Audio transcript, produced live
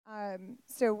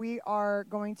So we are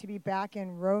going to be back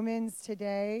in Romans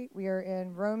today. We are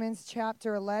in Romans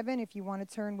chapter 11. If you want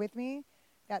to turn with me,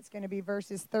 that's going to be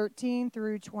verses 13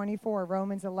 through 24.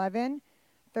 Romans 11,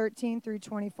 13 through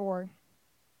 24.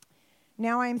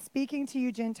 Now I am speaking to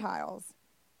you Gentiles.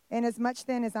 Inasmuch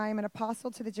then as I am an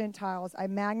apostle to the Gentiles, I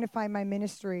magnify my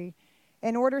ministry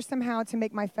in order somehow to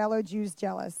make my fellow Jews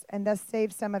jealous and thus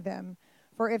save some of them.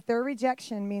 For if their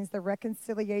rejection means the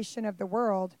reconciliation of the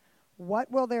world,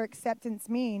 what will their acceptance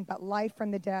mean but life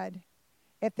from the dead?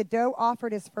 If the dough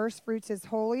offered as first fruits is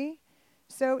holy,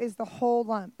 so is the whole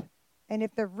lump. And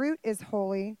if the root is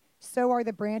holy, so are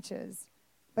the branches.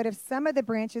 But if some of the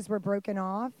branches were broken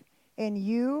off, and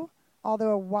you,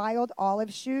 although a wild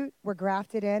olive shoot, were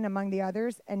grafted in among the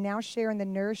others, and now share in the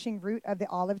nourishing root of the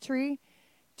olive tree,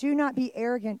 do not be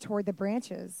arrogant toward the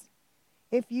branches.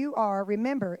 If you are,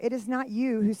 remember, it is not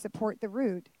you who support the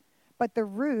root, but the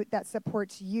root that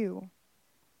supports you.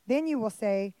 Then you will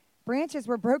say, branches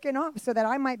were broken off so that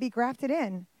I might be grafted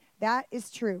in. That is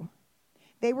true.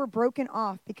 They were broken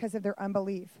off because of their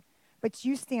unbelief, but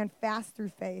you stand fast through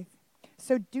faith.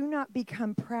 So do not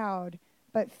become proud,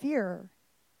 but fear.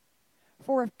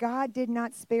 For if God did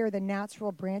not spare the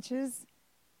natural branches,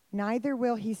 neither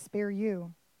will he spare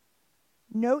you.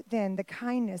 Note then the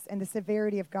kindness and the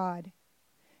severity of God.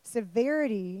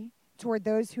 Severity toward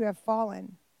those who have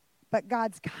fallen, but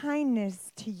God's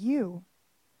kindness to you,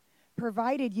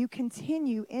 provided you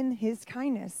continue in his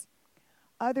kindness.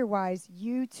 Otherwise,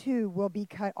 you too will be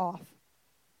cut off.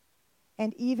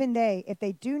 And even they, if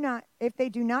they do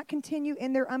not continue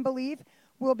in their unbelief,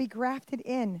 will be grafted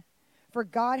in. For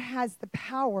God has the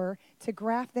power to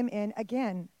graft them in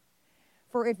again.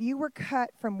 For if you were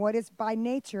cut from what is by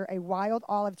nature a wild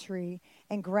olive tree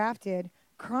and grafted,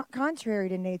 contrary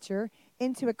to nature,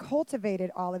 into a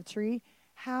cultivated olive tree,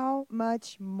 how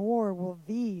much more will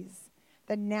these,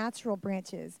 the natural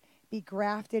branches, be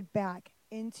grafted back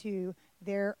into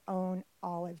their own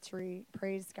olive tree?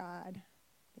 Praise God.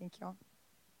 Thank you all.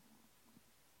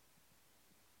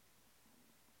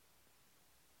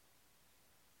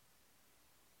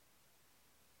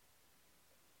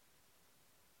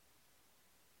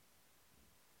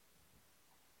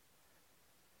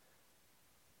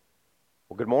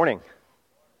 Well, good morning.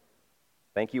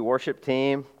 Thank you, worship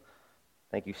team.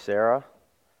 Thank you, Sarah.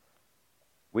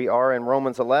 We are in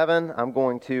Romans 11. I'm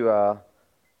going to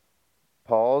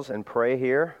pause and pray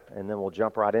here, and then we'll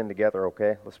jump right in together,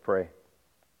 okay? Let's pray.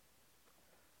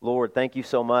 Lord, thank you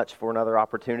so much for another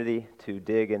opportunity to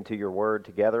dig into your word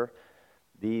together.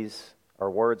 These are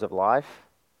words of life.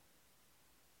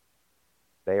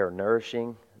 They are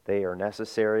nourishing. They are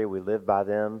necessary. We live by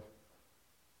them.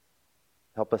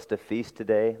 Help us to feast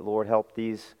today. Lord, help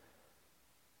these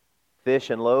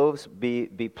fish and loaves be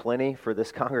plenty for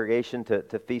this congregation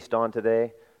to feast on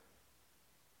today.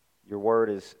 Your word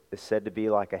is said to be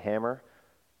like a hammer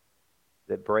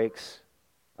that breaks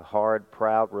a hard,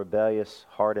 proud, rebellious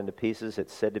heart into pieces.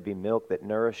 It's said to be milk that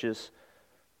nourishes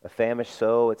a famished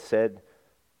soul. It's said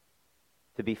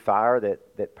to be fire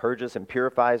that purges and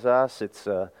purifies us. It's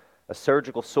a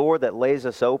surgical sword that lays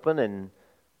us open and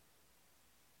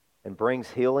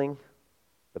brings healing,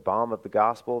 the balm of the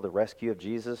gospel, the rescue of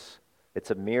Jesus. It's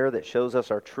a mirror that shows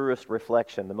us our truest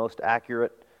reflection, the most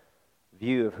accurate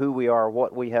view of who we are,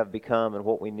 what we have become, and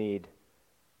what we need.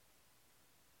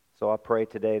 So I pray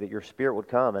today that your Spirit would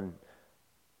come, and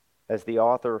as the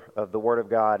author of the Word of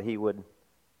God, he would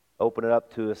open it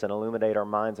up to us and illuminate our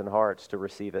minds and hearts to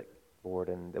receive it, Lord,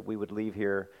 and that we would leave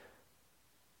here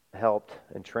helped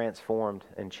and transformed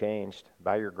and changed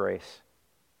by your grace.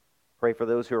 Pray for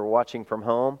those who are watching from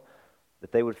home,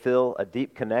 that they would feel a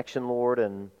deep connection, Lord,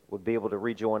 and would be able to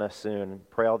rejoin us soon.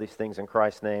 Pray all these things in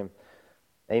Christ's name.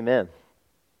 Amen.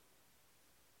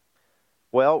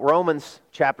 Well, Romans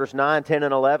chapters 9, 10,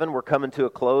 and 11, we're coming to a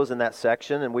close in that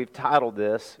section, and we've titled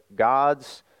this,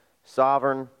 God's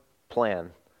Sovereign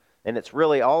Plan. And it's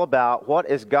really all about what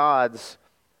is God's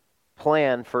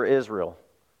plan for Israel,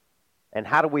 and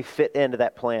how do we fit into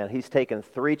that plan. He's taken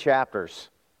 3 chapters.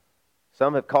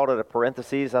 Some have called it a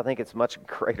parenthesis. I think it's much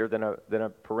greater than a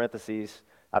parenthesis.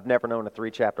 I've never known a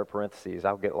 3-chapter parenthesis.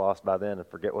 I'll get lost by then and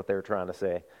forget what they were trying to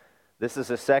say. This is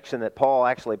a section that Paul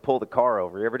actually pulled the car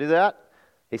over. You ever do that?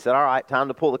 He said, all right, time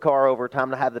to pull the car over,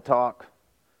 time to have the talk.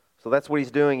 So that's what he's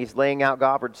doing. He's laying out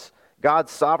God's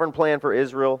sovereign plan for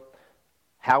Israel,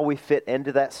 how we fit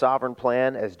into that sovereign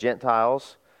plan as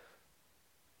Gentiles.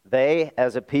 They,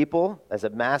 as a people, as a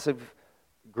massive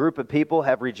group of people,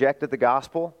 have rejected the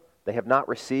gospel. They have not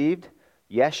received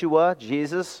Yeshua,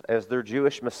 Jesus, as their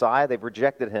Jewish Messiah. They've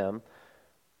rejected him.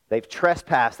 They've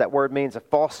trespassed. That word means a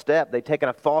false step. They've taken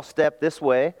a false step this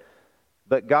way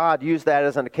But God used that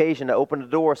as an occasion to open the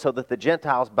door so that the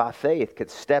Gentiles by faith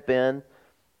could step in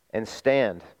and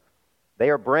stand. They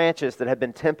are branches that have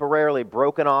been temporarily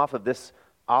broken off of this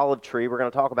olive tree. We're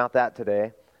going to talk about that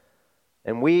today.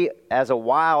 And we, as a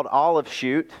wild olive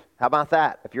shoot, how about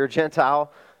that? If you're a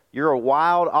Gentile, you're a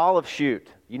wild olive shoot.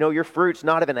 You know your fruit's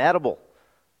not even edible.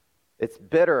 It's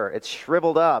bitter. It's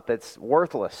shriveled up. It's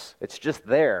worthless. It's just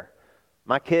there.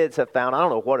 My kids have found, I don't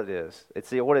know what it is.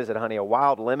 What is it, honey? A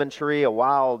wild lemon tree, a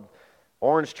wild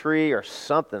orange tree, or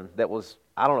something that was,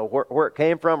 I don't know where it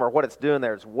came from or what it's doing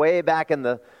there. It's way back in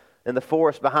the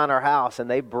forest behind our house, and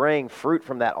they bring fruit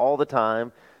from that all the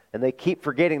time. And they keep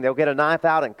forgetting. They'll get a knife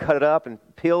out and cut it up and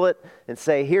peel it and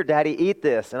say, "Here, Daddy, eat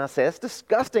this." And I say, "That's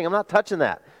disgusting. I'm not touching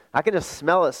that. I can just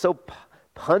smell it. It's so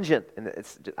pungent, and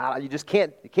you just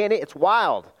can't eat. It's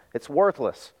wild. It's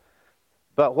worthless."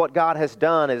 But what God has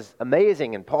done is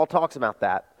amazing, and Paul talks about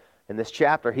that in this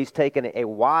chapter. He's taken a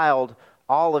wild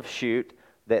olive shoot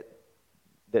that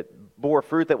bore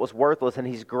fruit that was worthless, and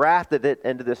he's grafted it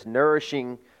into this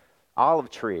nourishing olive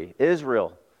tree,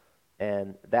 Israel.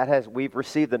 And we've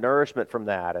received the nourishment from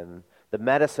that, and the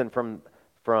medicine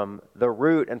from the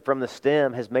root and from the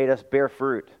stem has made us bear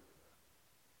fruit.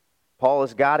 Paul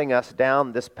is guiding us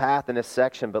down this path in this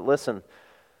section. But listen,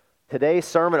 today's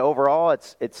sermon overall,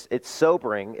 it's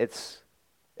sobering. It's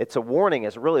a warning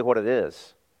is really what it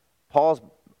is. Paul's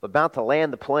about to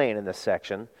land the plane in this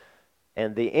section,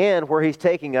 and the end where he's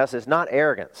taking us is not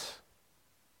arrogance.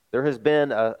 There has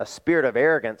been a spirit of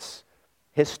arrogance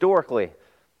historically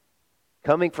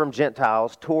coming from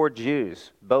Gentiles toward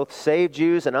Jews, both saved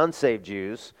Jews and unsaved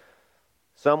Jews.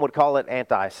 Some would call it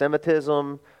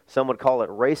anti-Semitism. Some would call it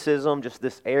racism, just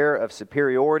this air of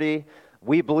superiority.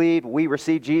 We believed, we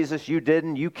received Jesus, you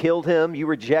didn't. You killed him, you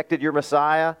rejected your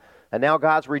Messiah, and now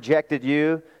God's rejected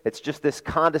you. It's just this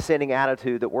condescending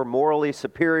attitude that we're morally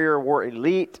superior, we're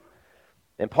elite.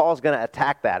 And Paul's going to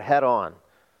attack that head on.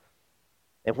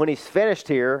 And when he's finished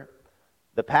here,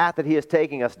 the path that he is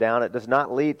taking us down, it does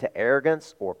not lead to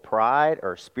arrogance or pride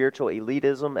or spiritual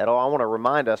elitism at all. I want to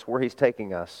remind us where he's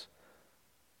taking us.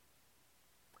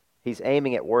 He's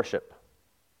aiming at worship.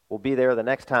 We'll be there the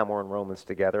next time we're in Romans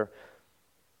together.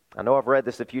 I know I've read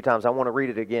this a few times. I want to read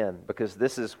it again because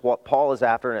this is what Paul is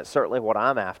after, and it's certainly what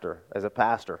I'm after as a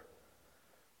pastor.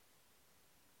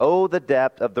 Oh, the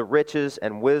depth of the riches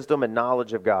and wisdom and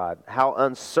knowledge of God. How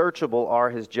unsearchable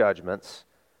are his judgments,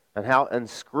 and how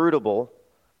inscrutable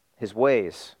his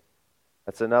ways.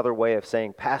 That's another way of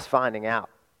saying past finding out.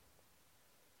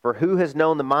 For who has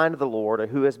known the mind of the Lord, or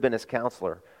who has been his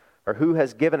counselor, or who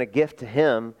has given a gift to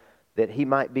him that he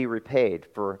might be repaid?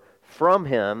 For from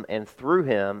him and through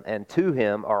him and to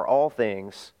him are all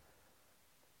things.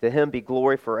 To him be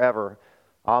glory forever.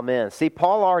 Amen. See,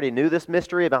 Paul already knew this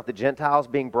mystery about the Gentiles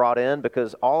being brought in,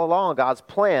 because all along God's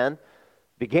plan,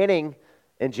 beginning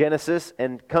in Genesis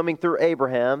and coming through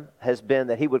Abraham, has been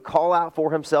that he would call out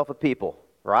for himself a people,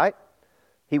 right?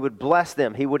 He would bless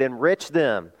them. He would enrich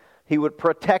them. He would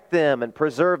protect them and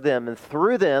preserve them. And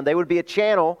through them, they would be a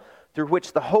channel through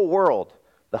which the whole world,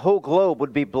 the whole globe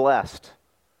would be blessed.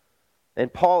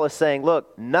 And Paul is saying,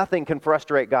 look, nothing can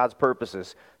frustrate God's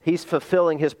purposes. He's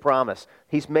fulfilling his promise.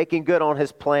 He's making good on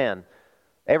his plan.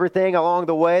 Everything along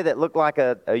the way that looked like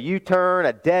a U-turn,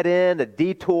 a dead end, a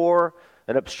detour,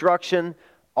 an obstruction,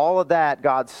 all of that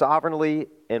God sovereignly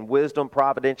and wisdom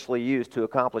providentially used to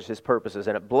accomplish his purposes.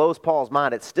 And it blows Paul's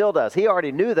mind. It still does. He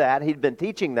already knew that. He'd been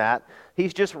teaching that.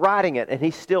 He's just writing it, and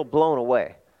he's still blown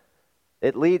away.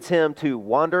 It leads him to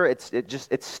wonder. It's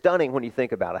stunning when you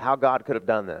think about it, how God could have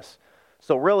done this.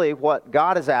 So really what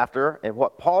God is after, and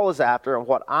what Paul is after, and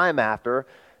what I'm after,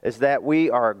 is that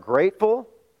we are grateful,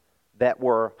 that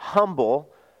we're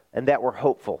humble, and that we're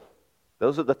hopeful.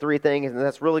 Those are the three things, and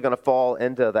that's really going to fall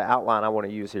into the outline I want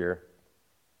to use here.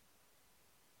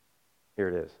 Here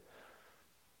it is.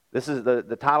 This is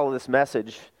the title of this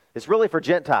message. It's really for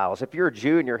Gentiles. If you're a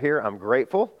Jew and you're here, I'm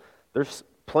grateful. There's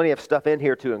plenty of stuff in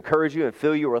here to encourage you and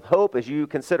fill you with hope as you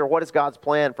consider what is God's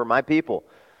plan for my people.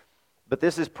 But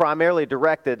this is primarily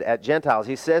directed at Gentiles.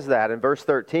 He says that in verse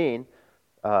 13.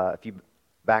 If you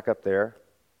back up there.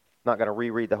 I'm not going to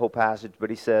reread the whole passage, but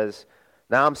he says,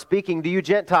 "Now I'm speaking to you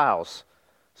Gentiles."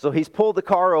 So he's pulled the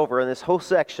car over, and this whole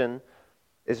section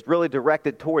is really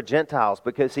directed toward Gentiles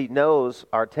because he knows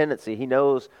our tendency. He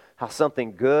knows how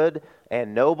something good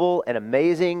and noble and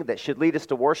amazing that should lead us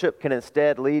to worship can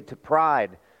instead lead to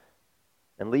pride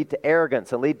and lead to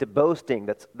arrogance and lead to boasting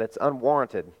that's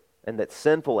unwarranted and that's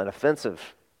sinful and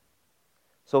offensive.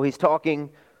 So he's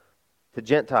talking to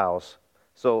Gentiles.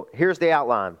 So here's the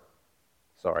outline.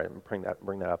 Sorry, bring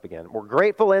that up again. We're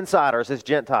grateful insiders as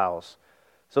Gentiles.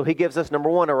 So he gives us, number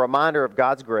one, a reminder of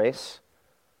God's grace.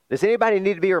 Does anybody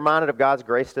need to be reminded of God's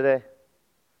grace today?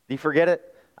 Do you forget it?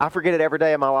 I forget it every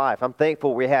day of my life. I'm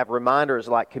thankful we have reminders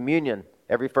like communion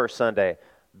every first Sunday,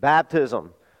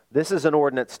 baptism. This is an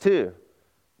ordinance too.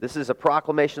 This is a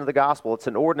proclamation of the gospel. It's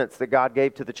an ordinance that God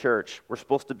gave to the church. We're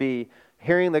supposed to be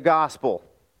hearing the gospel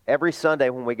every Sunday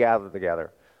when we gather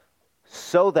together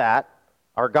so that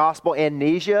our gospel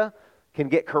amnesia can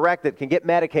get corrected, can get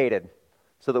medicated,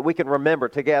 so that we can remember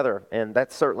together. And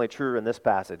that's certainly true in this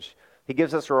passage. He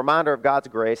gives us a reminder of God's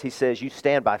grace. He says, you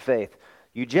stand by faith.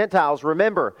 You Gentiles,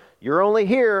 remember, you're only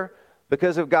here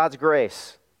because of God's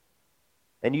grace.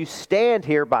 And you stand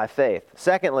here by faith.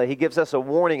 Secondly, he gives us a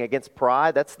warning against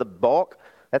pride. That's the bulk.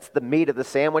 That's the meat of the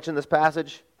sandwich in this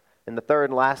passage. And the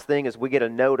third and last thing is we get a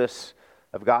notice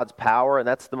of God's power, and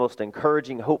that's the most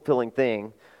encouraging, hope-filling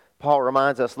thing. Paul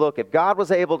reminds us, look, if God was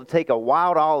able to take a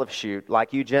wild olive shoot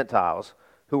like you Gentiles,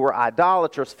 who were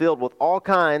idolatrous, filled with all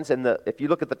kinds, and if you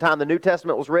look at the time the New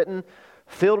Testament was written,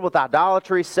 filled with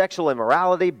idolatry, sexual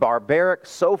immorality, barbaric,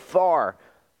 so far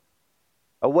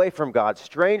away from God,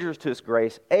 strangers to His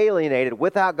grace, alienated,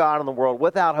 without God in the world,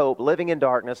 without hope, living in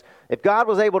darkness. If God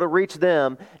was able to reach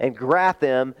them and graft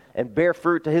them and bear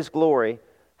fruit to His glory,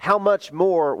 how much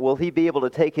more will He be able to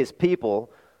take His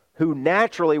people who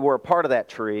naturally were a part of that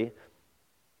tree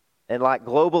and like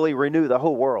globally renew the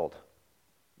whole world?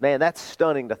 Man, that's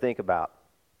stunning to think about.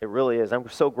 It really is. I'm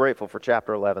so grateful for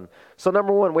chapter 11. So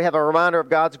number one, we have a reminder of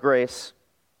God's grace.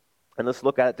 And let's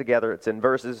look at it together. It's in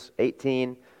verses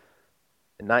 18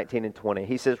 and 19 and 20.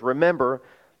 He says, remember,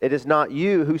 it is not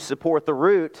you who support the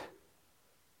root.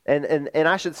 And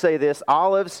I should say this,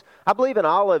 olives, I believe an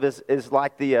olive is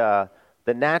like the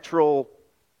natural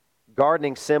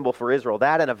gardening symbol for Israel.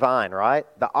 That and a vine, right?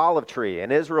 The olive tree.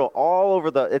 In Israel, all over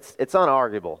it's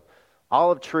unarguable.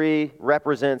 Olive tree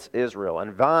represents Israel,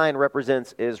 and vine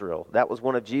represents Israel. That was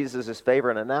one of Jesus'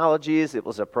 favorite analogies. It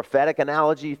was a prophetic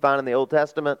analogy you find in the Old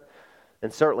Testament,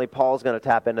 and certainly Paul's going to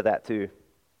tap into that too.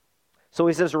 So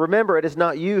he says, remember, it is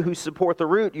not you who support the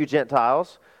root, you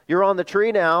Gentiles. You're on the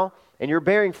tree now, and you're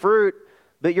bearing fruit,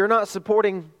 but you're not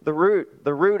supporting the root.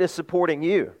 The root is supporting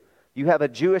you. You have a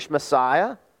Jewish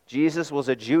Messiah. Jesus was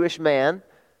a Jewish man,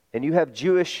 and you have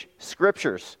Jewish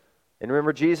scriptures. And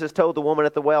remember, Jesus told the woman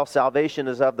at the well, salvation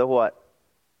is of the what?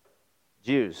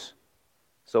 Jews.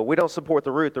 So we don't support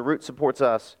the root supports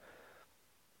us.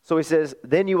 So he says,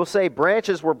 then you will say,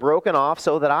 branches were broken off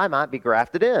so that I might be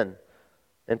grafted in.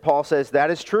 And Paul says,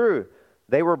 that is true.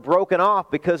 They were broken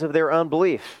off because of their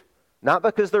unbelief. Not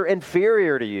because they're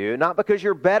inferior to you, not because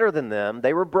you're better than them.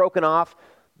 They were broken off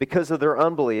because of their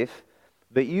unbelief.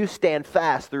 But you stand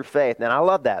fast through faith. And I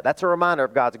love that. That's a reminder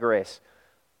of God's grace.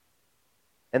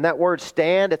 And that word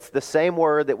stand, it's the same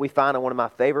word that we find in one of my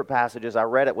favorite passages. I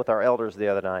read it with our elders the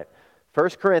other night. 1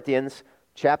 Corinthians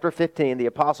chapter 15, the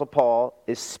Apostle Paul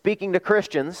is speaking to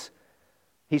Christians.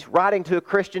 He's writing to a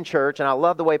Christian church, and I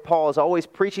love the way Paul is always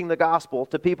preaching the gospel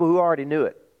to people who already knew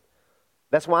it.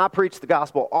 That's why I preach the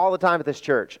gospel all the time at this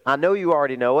church. I know you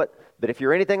already know it, but if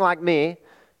you're anything like me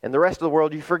and the rest of the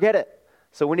world, you forget it.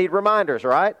 So we need reminders,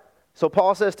 right? So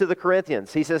Paul says to the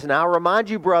Corinthians, he says, now I remind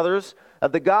you, brothers,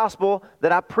 of the gospel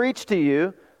that I preached to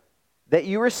you, that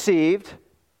you received,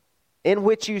 in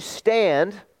which you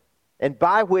stand, and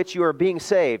by which you are being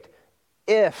saved,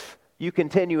 if you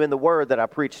continue in the word that I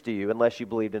preached to you, unless you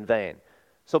believed in vain.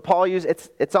 So Paul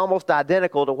it's almost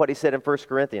identical to what he said in 1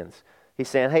 Corinthians. He's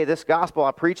saying, hey, this gospel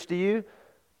I preached to you,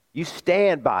 you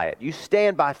stand by it. You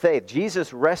stand by faith.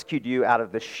 Jesus rescued you out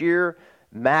of the sheer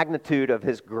magnitude of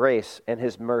His grace and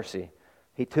His mercy.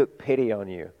 He took pity on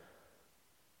you.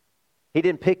 He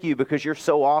didn't pick you because you're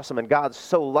so awesome and God's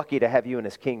so lucky to have you in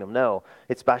His kingdom. No,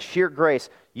 it's by sheer grace.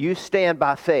 You stand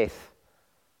by faith.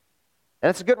 And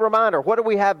it's a good reminder. What do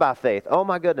we have by faith? Oh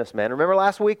my goodness, man. Remember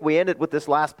last week we ended with this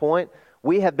last point?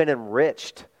 We have been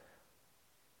enriched.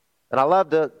 And I love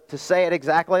to say it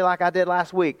exactly like I did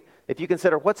last week. If you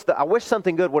consider, I wish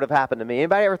something good would have happened to me.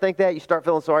 Anybody ever think that? You start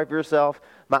feeling sorry for yourself.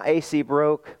 My AC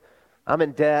broke. I'm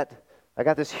in debt. I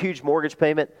got this huge mortgage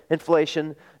payment,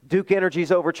 inflation, Duke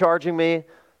Energy's overcharging me.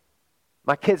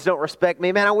 My kids don't respect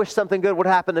me. Man, I wish something good would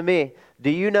happen to me. Do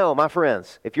you know, my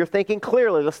friends, if you're thinking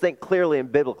clearly, let's think clearly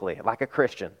and biblically, like a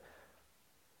Christian.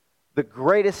 The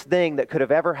greatest thing that could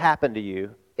have ever happened to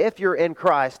you, if you're in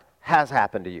Christ, has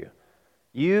happened to you.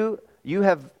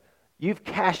 You've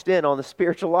cashed in on the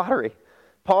spiritual lottery.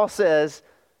 Paul says,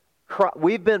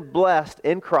 we've been blessed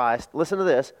in Christ, listen to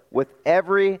this, with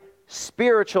every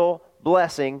spiritual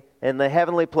blessing in the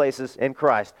heavenly places in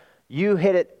Christ. You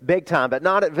hit it big time, but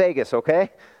not at Vegas, okay?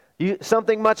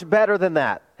 Something much better than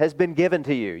that has been given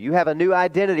to you. You have a new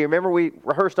identity. Remember, we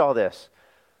rehearsed all this.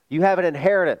 You have an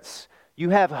inheritance.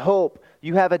 You have hope.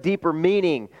 You have a deeper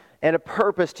meaning and a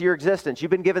purpose to your existence.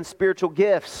 You've been given spiritual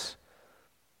gifts.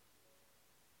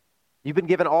 You've been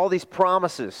given all these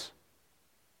promises.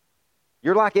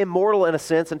 You're like immortal in a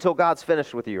sense until God's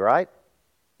finished with you, right?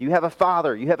 You have a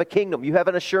Father. You have a kingdom. You have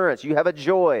an assurance. You have a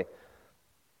joy.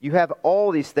 You have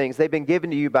all these things. They've been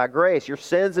given to you by grace. Your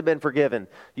sins have been forgiven.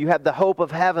 You have the hope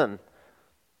of heaven.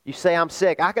 You say, I'm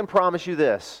sick. I can promise you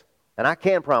this, and I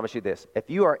can promise you this. If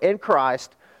you are in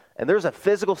Christ and there's a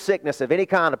physical sickness of any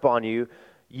kind upon you,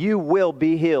 you will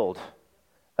be healed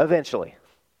eventually.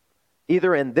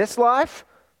 Either in this life,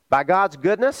 by God's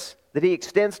goodness that He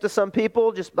extends to some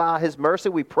people just by His mercy.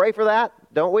 We pray for that,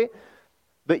 don't we?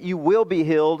 But you will be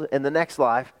healed in the next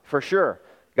life for sure.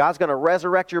 God's going to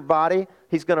resurrect your body.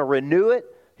 He's going to renew it.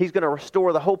 He's going to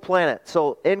restore the whole planet.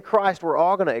 So in Christ, we're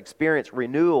all going to experience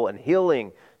renewal and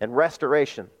healing and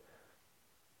restoration.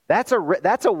 That's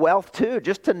a wealth too,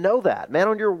 just to know that. Man,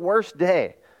 on your worst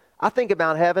day, I think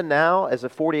about heaven now as a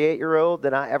 48-year-old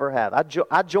than I ever have.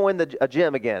 I joined a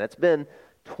gym again. It's been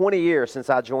 20 years since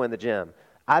I joined the gym.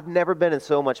 I've never been in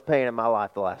so much pain in my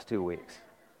life the last 2 weeks.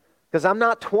 Because I'm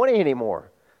not 20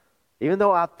 anymore, even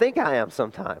though I think I am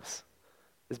sometimes.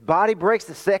 This body breaks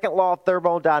the second law of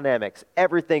thermodynamics.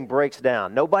 Everything breaks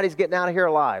down. Nobody's getting out of here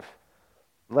alive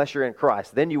unless you're in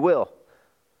Christ. Then you will.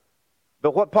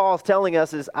 But what Paul's telling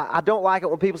us is, I don't like it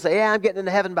when people say, yeah, I'm getting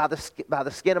into heaven by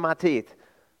the skin of my teeth.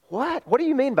 What? What do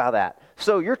you mean by that?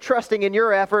 So you're trusting in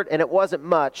your effort and it wasn't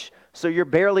much, so you're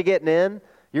barely getting in?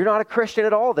 You're not a Christian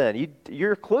at all then.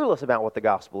 You're clueless about what the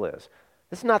gospel is.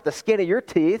 It's not the skin of your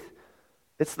teeth.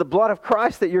 It's the blood of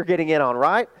Christ that you're getting in on,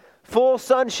 right? Full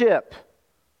sonship.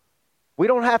 We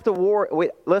don't have to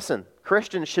worry. Listen,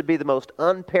 Christians should be the most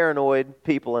unparanoid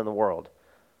people in the world.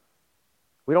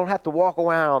 We don't have to walk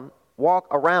around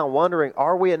wondering,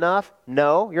 are we enough?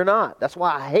 No, you're not. That's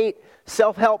why I hate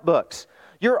self-help books.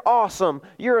 You're awesome.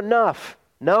 You're enough.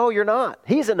 No, you're not.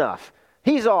 He's enough.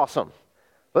 He's awesome.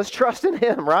 Let's trust in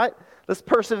Him, right? Let's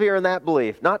persevere in that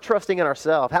belief, not trusting in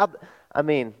ourselves.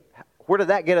 Where did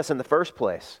that get us in the first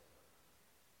place?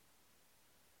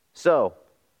 So,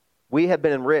 we have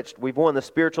been enriched. We've won the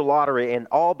spiritual lottery, and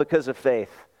all because of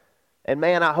faith. And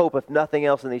man, I hope if nothing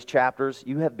else in these chapters,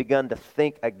 you have begun to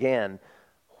think again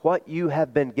what you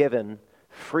have been given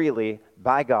freely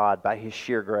by God, by His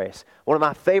sheer grace. One of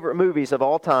my favorite movies of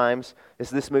all times is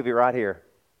this movie right here.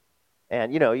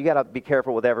 And, you got to be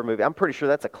careful with every movie. I'm pretty sure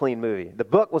that's a clean movie. The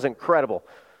book was incredible.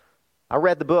 I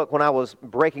read the book when I was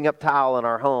breaking up tile in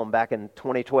our home back in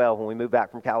 2012 when we moved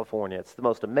back from California. It's the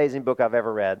most amazing book I've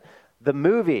ever read. The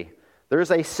movie,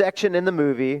 there's a section in the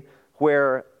movie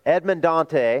where Edmond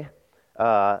Dante,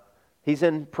 he's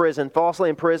in prison, falsely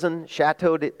in prison,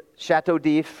 Chateau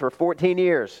d'If for 14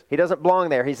 years. He doesn't belong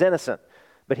there. He's innocent.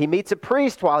 But he meets a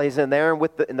priest while he's in there,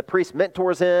 and the priest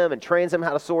mentors him and trains him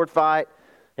how to sword fight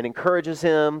and encourages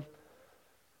him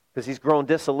because he's grown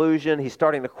disillusioned. He's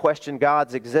starting to question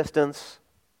God's existence.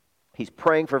 He's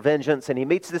praying for vengeance, and he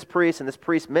meets this priest, and this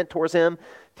priest mentors him,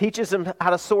 teaches him how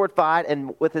to sword fight,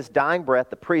 and with his dying breath,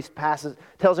 the priest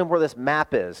tells him where this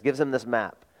map is, gives him this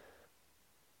map.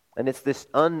 And it's this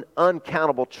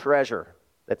uncountable treasure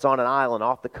that's on an island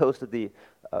off the coast of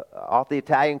off the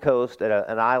Italian coast at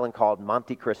an island called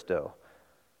Monte Cristo.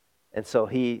 And so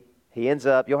he ends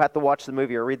up, you'll have to watch the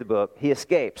movie or read the book, he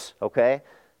escapes, okay?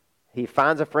 He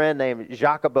finds a friend named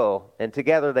Jacobo, and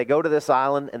together they go to this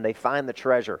island and they find the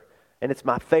treasure. And it's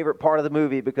my favorite part of the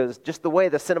movie because just the way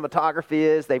the cinematography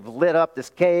is, they've lit up this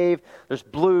cave, there's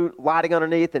blue lighting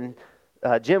underneath, and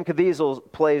Jim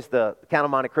Caviezel plays the Count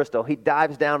of Monte Cristo. He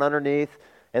dives down underneath,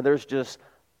 and there's just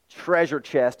treasure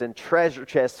chest and treasure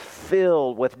chests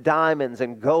filled with diamonds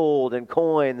and gold and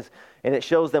coins, and it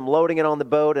shows them loading it on the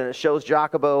boat, and it shows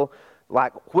Jacobo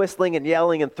like whistling and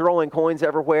yelling and throwing coins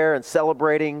everywhere and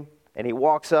celebrating, and he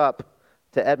walks up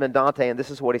to Edmond Dante, and this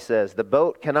is what he says: the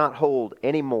boat cannot hold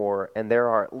any more, and there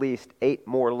are at least 8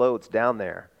 more loads down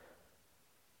there.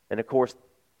 And of course,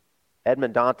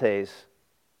 Edmond Dante's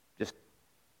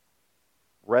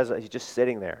he's just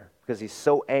sitting there because he's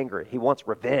so angry. He wants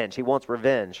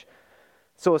revenge.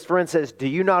 So his friend says, do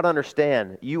you not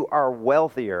understand? You are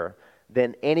wealthier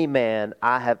than any man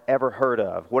I have ever heard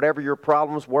of. Whatever your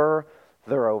problems were,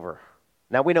 they're over.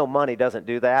 Now we know money doesn't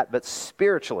do that, but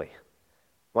spiritually,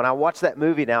 when I watch that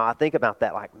movie now, I think about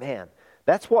that like, man,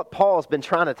 that's what Paul's been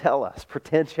trying to tell us for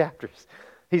 10 chapters.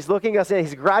 He's looking us in,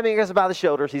 he's grabbing us by the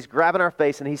shoulders, he's grabbing our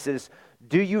face, and he says,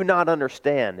 do you not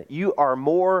understand? You are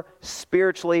more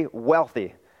spiritually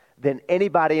wealthy than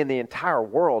anybody in the entire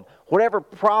world. Whatever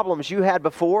problems you had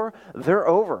before, they're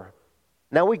over.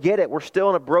 Now we get it. We're still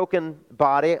in a broken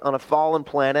body on a fallen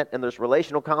planet, and there's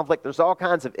relational conflict. There's all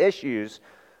kinds of issues.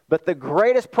 But the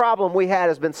greatest problem we had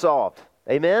has been solved.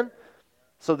 Amen?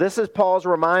 So this is Paul's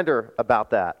reminder about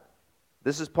that.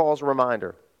 This is Paul's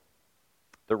reminder.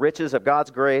 The riches of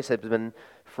God's grace have been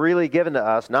freely given to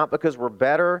us, not because we're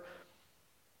better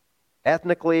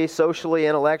ethnically, socially,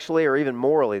 intellectually, or even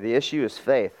morally. The issue is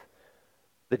faith.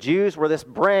 The Jews were this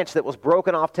branch that was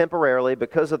broken off temporarily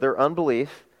because of their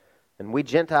unbelief, and we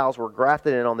Gentiles were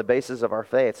grafted in on the basis of our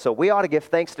faith. So we ought to give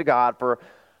thanks to God for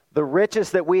the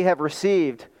riches that we have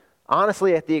received,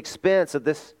 honestly, at the expense of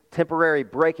this temporary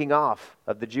breaking off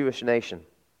of the Jewish nation.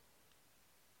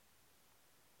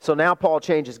 So now Paul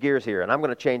changes gears here, and I'm going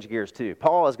to change gears too.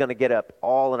 Paul is going to get up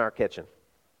all in our kitchen.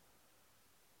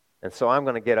 And so I'm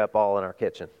going to get up all in our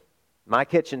kitchen. My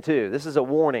kitchen too. This is a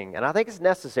warning, and I think it's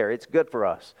necessary. It's good for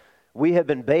us. We have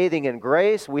been bathing in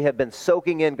grace. We have been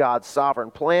soaking in God's sovereign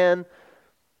plan.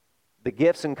 The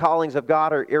gifts and callings of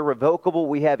God are irrevocable.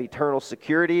 We have eternal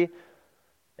security.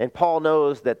 And Paul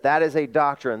knows that that is a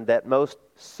doctrine that most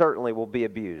certainly will be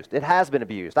abused. It has been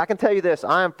abused. I can tell you this.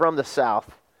 I am from the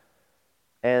South.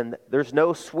 And there's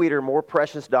no sweeter, more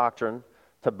precious doctrine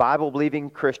to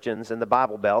Bible-believing Christians in the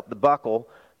Bible Belt, the buckle,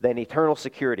 than eternal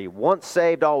security. Once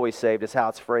saved, always saved is how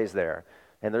it's phrased there.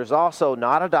 And there's also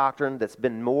not a doctrine that's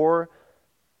been more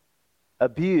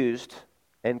abused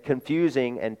and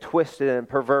confusing and twisted and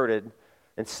perverted,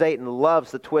 and Satan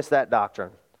loves to twist that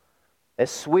doctrine. As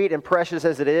sweet and precious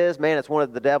as it is, man, it's one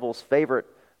of the devil's favorite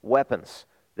weapons,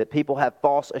 that people have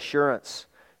false assurance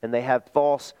and they have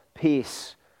false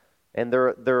peace. And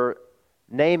they're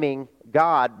naming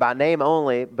God by name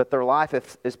only, but their life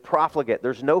is profligate.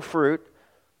 There's no fruit.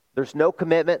 There's no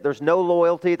commitment. There's no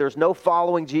loyalty. There's no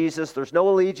following Jesus. There's no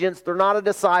allegiance. They're not a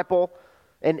disciple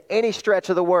in any stretch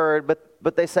of the word,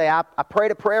 but they say, I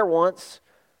prayed a prayer once.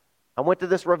 I went to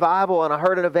this revival and I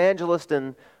heard an evangelist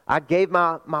and I gave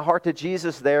my heart to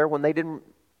Jesus there when it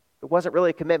wasn't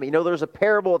really a commitment. You know, there's a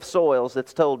parable of soils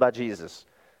that's told by Jesus.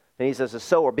 And he says, a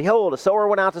sower, behold, a sower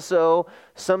went out to sow.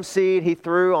 Some seed he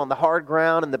threw on the hard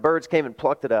ground, and the birds came and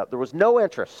plucked it up. There was no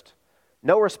interest,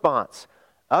 no response.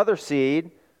 Other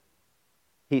seed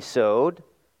he sowed,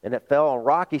 and it fell on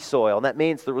rocky soil. And that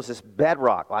means there was this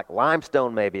bedrock, like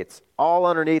limestone maybe. It's all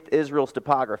underneath Israel's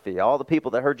topography. All the people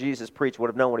that heard Jesus preach would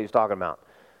have known what he was talking about.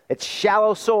 It's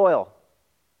shallow soil.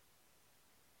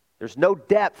 There's no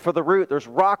depth for the root. There's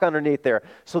rock underneath there.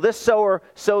 So this sower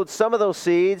sowed some of those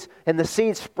seeds, and the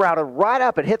seeds sprouted right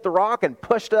up and hit the rock and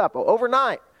pushed up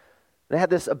overnight. They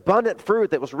had this abundant fruit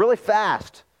that was really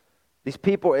fast. These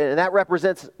people, and that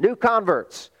represents new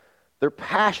converts. They're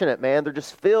passionate, man. They're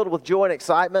just filled with joy and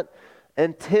excitement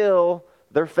until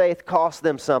their faith costs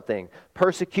them something.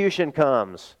 Persecution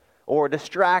comes, or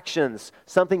distractions,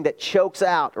 something that chokes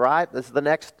out, right? This is the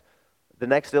next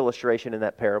illustration in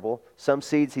that parable. Some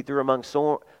seeds he threw among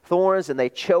thorns, and they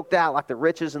choked out like the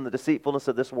riches and the deceitfulness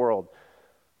of this world.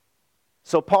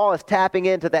 So Paul is tapping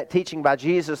into that teaching by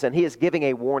Jesus, and he is giving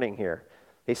a warning here.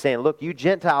 He's saying, look, you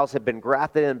Gentiles have been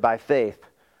grafted in by faith.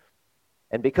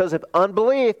 And because of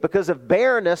unbelief, because of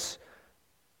barrenness,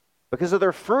 because of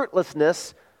their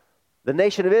fruitlessness, the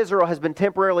nation of Israel has been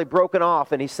temporarily broken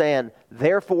off. And he's saying,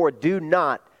 therefore, do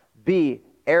not be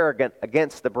arrogant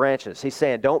against the branches. He's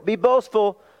saying, don't be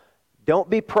boastful. Don't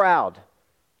be proud.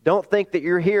 Don't think that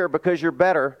you're here because you're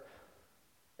better.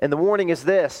 And the warning is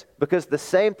this, because the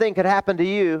same thing could happen to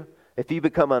you if you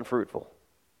become unfruitful.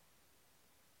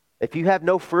 If you have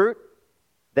no fruit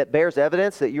that bears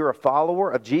evidence that you're a follower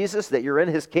of Jesus, that you're in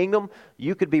his kingdom,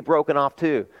 you could be broken off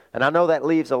too. And I know that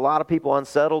leaves a lot of people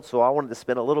unsettled, so I wanted to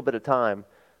spend a little bit of time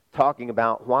talking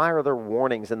about why are there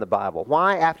warnings in the Bible?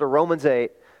 Why, after Romans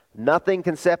 8, nothing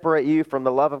can separate you from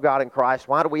the love of God in Christ?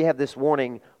 Why do we have this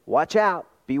warning? Watch out,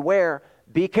 beware,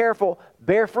 be careful,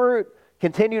 bear fruit,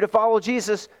 continue to follow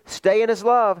Jesus, stay in his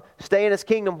love, stay in his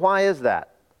kingdom. Why is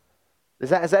that?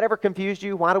 Has that ever confused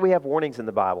you? Why do we have warnings in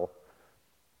the Bible?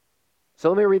 So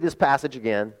let me read this passage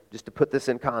again, just to put this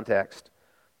in context.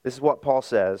 This is what Paul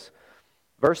says.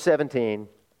 Verse 17.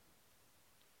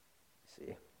 Let's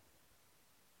see.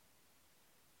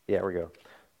 Yeah, here we go.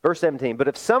 Verse 17, but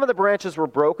if some of the branches were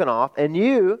broken off, and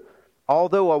you,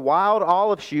 although a wild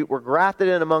olive shoot, were grafted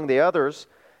in among the others,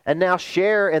 and now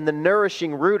share in the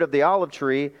nourishing root of the olive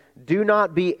tree, do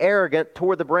not be arrogant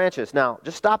toward the branches. Now,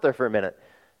 just stop there for a minute.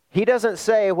 He doesn't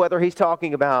say whether he's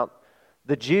talking about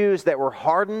the Jews that were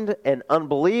hardened and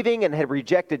unbelieving and had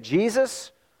rejected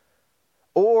Jesus,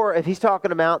 or if he's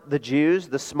talking about the Jews,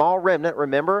 the small remnant,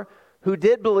 remember, who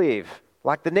did believe,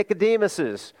 like the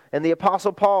Nicodemuses and the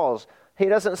Apostle Paul's. He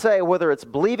doesn't say whether it's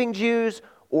believing Jews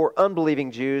or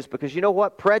unbelieving Jews, because you know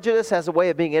what? Prejudice has a way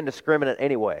of being indiscriminate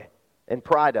anyway, and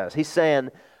pride does. He's saying,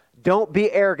 don't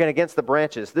be arrogant against the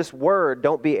branches. This word,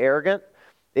 don't be arrogant,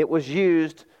 it was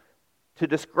used to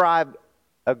describe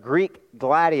a Greek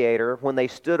gladiator when they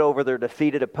stood over their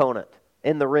defeated opponent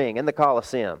in the ring, in the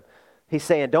Colosseum. He's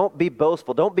saying, don't be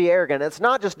boastful, don't be arrogant. It's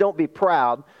not just don't be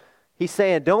proud. He's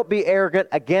saying, don't be arrogant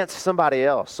against somebody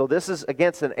else. So this is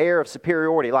against an air of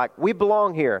superiority, like, we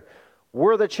belong here.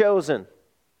 We're the chosen.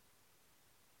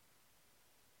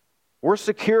 We're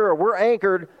secure. We're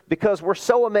anchored because we're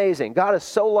so amazing. God is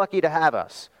so lucky to have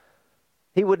us.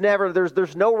 He would never,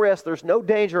 there's no risk, there's no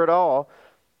danger at all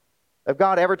of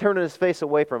God ever turning his face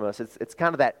away from us. It's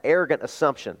kind of that arrogant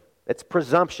assumption. It's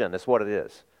presumption is what it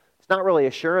is. It's not really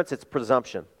assurance, it's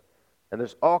presumption. And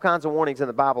there's all kinds of warnings in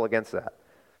the Bible against that.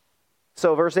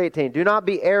 So verse 18, do not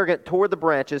be arrogant toward the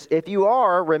branches. If you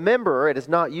are, remember, it is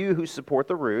not you who support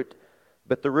the root,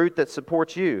 but the root that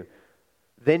supports you.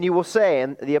 Then you will say,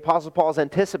 and the Apostle Paul is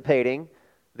anticipating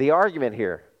the argument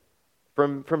here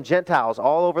from Gentiles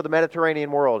all over the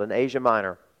Mediterranean world and Asia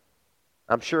Minor.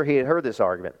 I'm sure he had heard this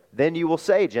argument. Then you will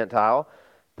say, Gentile,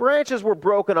 branches were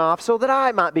broken off so that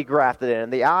I might be grafted in.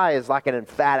 And the I is like an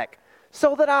emphatic,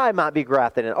 so that I might be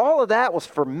grafted in. All of that was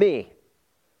for me.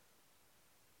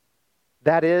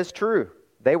 That is true.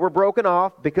 They were broken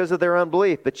off because of their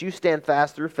unbelief, but you stand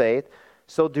fast through faith.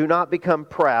 So do not become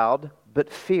proud,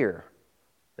 but fear.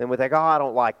 And we think, oh, I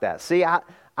don't like that. See, I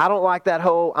don't like that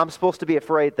whole I'm supposed to be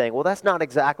afraid thing. Well, that's not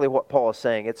exactly what Paul is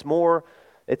saying. It's more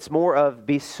of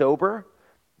be sober,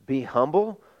 be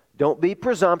humble, don't be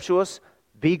presumptuous,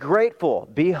 be grateful,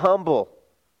 be humble,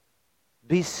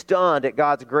 be stunned at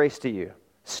God's grace to you.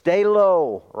 Stay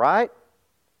low, right?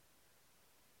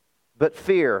 But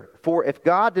fear, for if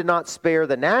God did not spare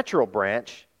the natural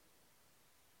branch,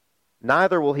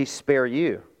 neither will he spare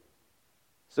you.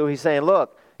 So he's saying,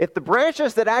 look, if the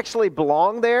branches that actually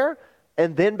belong there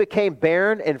and then became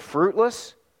barren and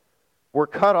fruitless were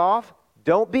cut off,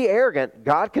 don't be arrogant.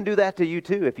 God can do that to you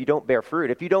too if you don't bear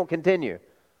fruit, if you don't continue.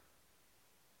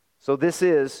 So this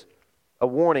is a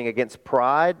warning against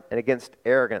pride and against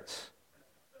arrogance.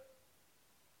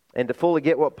 And to fully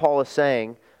get what Paul is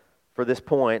saying for this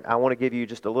point, I want to give you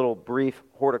just a little brief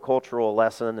horticultural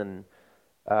lesson and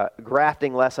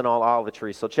grafting lesson on olive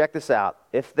trees. So check this out.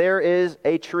 If there is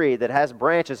a tree that has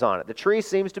branches on it, the tree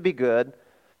seems to be good.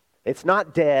 It's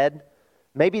not dead.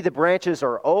 Maybe the branches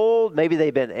are old. Maybe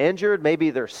they've been injured.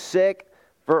 Maybe they're sick.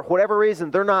 For whatever reason,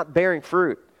 they're not bearing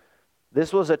fruit.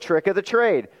 This was a trick of the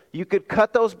trade. You could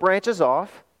cut those branches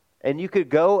off, and you could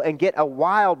go and get a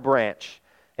wild branch,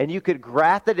 and you could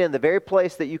graft it in the very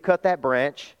place that you cut that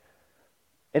branch,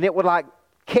 and it would like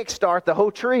kickstart the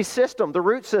whole tree system, the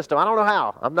root system. I don't know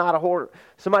how. I'm not a hoarder.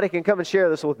 Somebody can come and share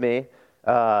this with me.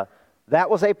 That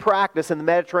was a practice in the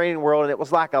Mediterranean world, and it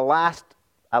was like a last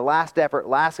effort,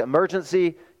 last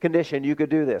emergency condition. You could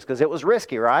do this because it was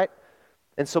risky, right?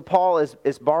 And so Paul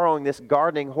is borrowing this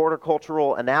gardening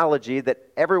horticultural analogy that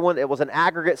it was an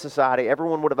aggregate society.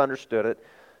 Everyone would have understood it.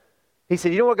 He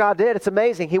said, you know what God did? It's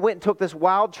amazing. He went and took this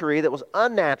wild tree that was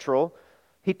unnatural.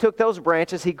 He took those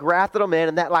branches, he grafted them in,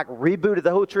 and that like rebooted the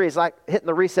whole tree. It's like hitting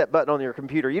the reset button on your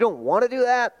computer. You don't want to do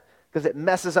that because it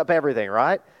messes up everything,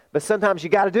 right? But sometimes you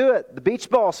got to do it. The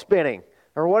beach ball's spinning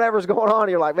or whatever's going on.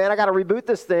 You're like, man, I got to reboot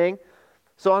this thing.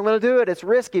 So I'm going to do it. It's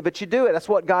risky, but you do it. That's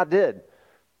what God did.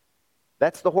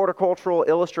 That's the horticultural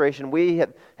illustration. We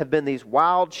have been these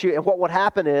wild shoots. And what would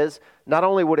happen is not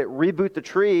only would it reboot the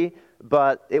tree,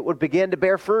 but it would begin to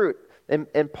bear fruit.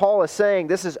 And Paul is saying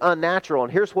this is unnatural,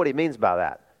 and here's what he means by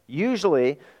that.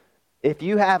 Usually, if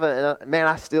you have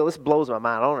this blows my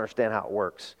mind. I don't understand how it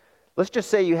works. Let's just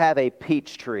say you have a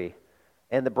peach tree,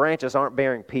 and the branches aren't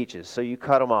bearing peaches, so you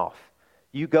cut them off.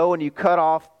 You go and you cut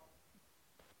off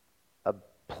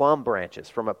plum branches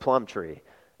from a plum tree,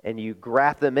 and you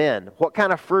graft them in. What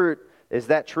kind of fruit is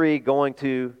that tree going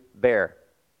to bear?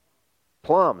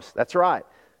 Plums, that's right.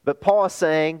 But Paul is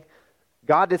saying,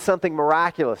 God did something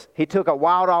miraculous. He took a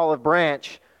wild olive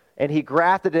branch and he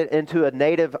grafted it into a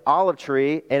native olive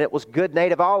tree, and it was good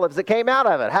native olives that came out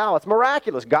of it. How? It's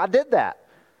miraculous. God did that.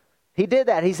 He did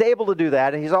that. He's able to do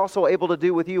that, and he's also able to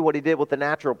do with you what he did with the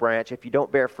natural branch. If you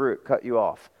don't bear fruit, cut you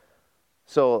off.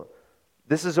 So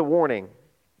this is a warning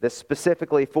that's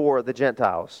specifically for the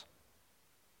Gentiles.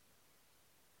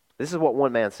 This is what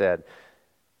one man said.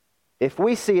 If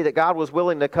we see that God was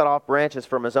willing to cut off branches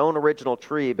from his own original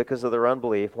tree because of their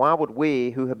unbelief, why would we,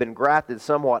 who have been grafted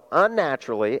somewhat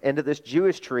unnaturally into this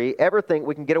Jewish tree, ever think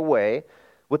we can get away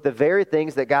with the very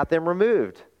things that got them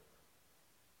removed?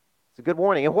 It's a good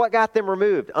warning. And what got them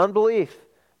removed? Unbelief,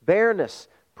 barrenness,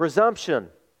 presumption,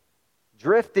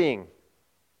 drifting,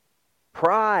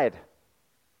 Pride.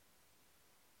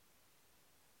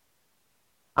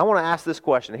 I want to ask this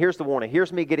question. Here's the warning.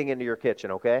 Here's me getting into your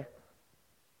kitchen, okay?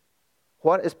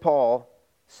 What is Paul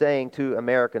saying to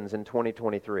Americans in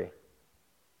 2023?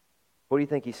 What do you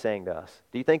think he's saying to us?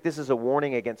 Do you think this is a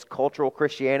warning against cultural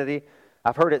Christianity?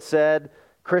 I've heard it said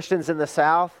Christians in the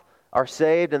South are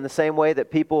saved in the same way that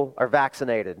people are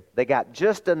vaccinated. They got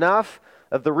just enough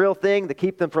of the real thing to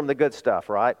keep them from the good stuff,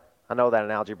 right? I know that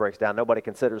analogy breaks down. Nobody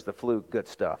considers the flu good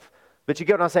stuff. But you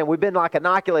get what I'm saying? We've been like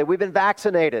inoculated. We've been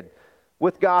vaccinated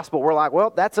with gospel. We're like, well,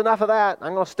 that's enough of that.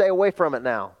 I'm going to stay away from it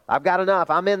now. I've got enough.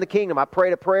 I'm in the kingdom. I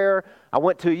prayed a prayer. I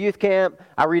went to a youth camp.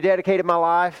 I rededicated my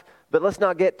life. But let's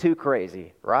not get too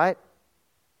crazy, right?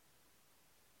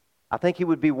 I think he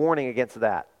would be warning against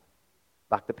that.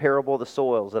 Like the parable of the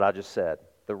soils that I just said.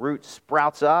 The root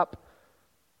sprouts up,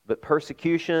 but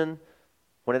persecution,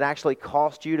 when it actually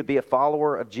costs you to be a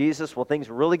follower of Jesus, when things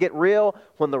really get real,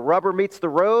 when the rubber meets the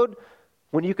road,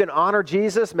 when you can honor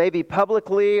Jesus, maybe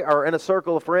publicly or in a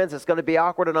circle of friends, it's going to be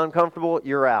awkward and uncomfortable,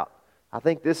 you're out. I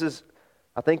think this is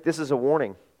a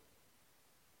warning.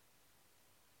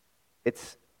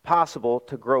 It's possible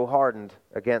to grow hardened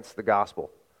against the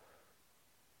gospel.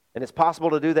 And it's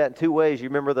possible to do that in two ways. You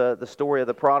remember the story of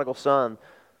the prodigal son.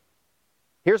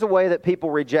 Here's a way that people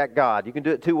reject God. You can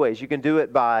do it two ways. You can do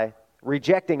it by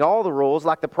rejecting all the rules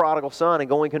like the prodigal son and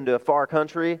going into a far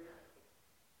country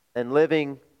and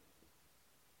living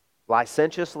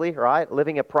licentiously, right?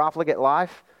 Living a profligate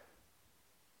life,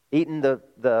 eating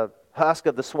the husk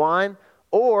of the swine.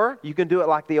 Or you can do it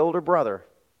like the older brother.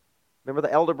 Remember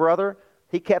the elder brother?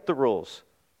 He kept the rules.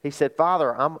 He said,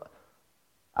 Father,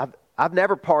 I've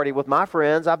never partied with my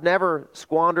friends. I've never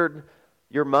squandered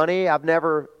your money. I've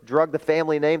never drugged the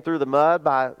family name through the mud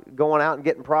by going out and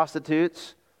getting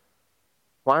prostitutes.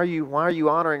 Why are you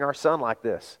honoring our son like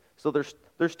this? So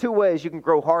there's two ways you can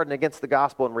grow hardened against the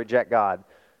gospel and reject God.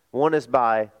 One is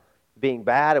by being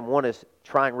bad, and one is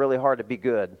trying really hard to be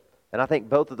good. And I think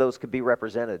both of those could be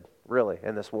represented, really,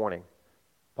 in this warning.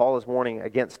 Paul is warning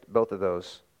against both of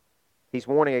those. He's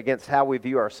warning against how we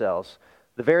view ourselves.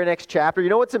 The very next chapter, you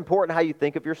know what's important, how you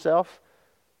think of yourself?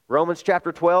 Romans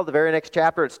chapter 12, the very next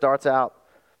chapter, it starts out,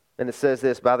 and it says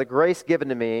this, by the grace given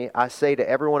to me, I say to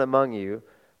everyone among you,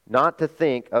 not to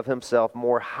think of himself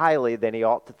more highly than he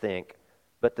ought to think,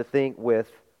 but to think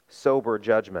with sober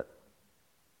judgment.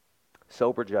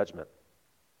 Sober judgment.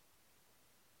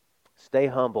 Stay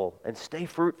humble and stay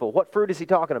fruitful. What fruit is he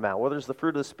talking about? Well, there's the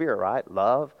fruit of the Spirit, right?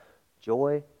 Love,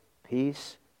 joy,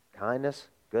 peace, kindness,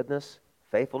 goodness,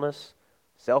 faithfulness,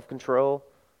 self-control,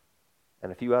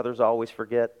 and a few others I always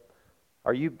forget.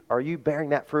 Are you bearing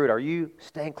that fruit? Are you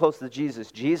staying close to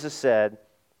Jesus? Jesus said,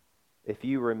 if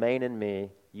you remain in me,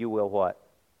 you will what?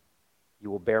 You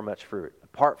will bear much fruit.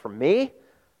 Apart from me,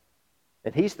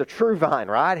 and he's the true vine,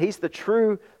 right? He's the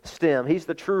true stem. He's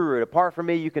the true root. Apart from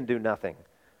me, you can do nothing.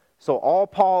 So all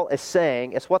Paul is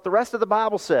saying is what the rest of the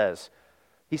Bible says.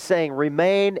 He's saying,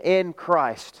 remain in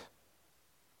Christ.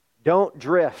 Don't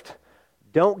drift.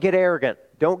 Don't get arrogant.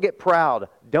 Don't get proud.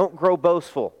 Don't grow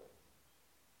boastful.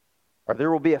 Or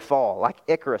there will be a fall. Like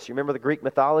Icarus. You remember the Greek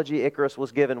mythology? Icarus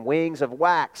was given wings of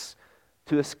wax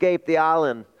to escape the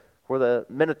island where the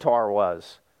Minotaur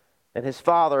was. And his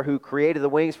father, who created the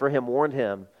wings for him, warned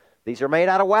him, these are made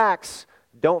out of wax.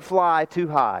 Don't fly too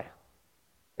high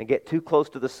and get too close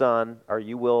to the sun, or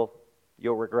you'll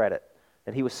regret it.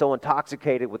 And he was so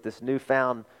intoxicated with this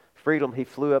newfound freedom, he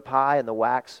flew up high and the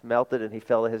wax melted and he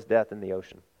fell to his death in the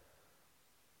ocean.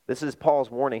 This is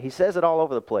Paul's warning. He says it all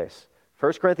over the place.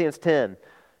 1 Corinthians 10,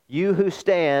 you who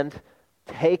stand,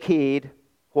 take heed,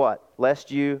 what?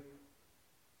 Lest you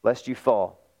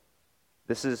fall.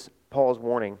 This is Paul's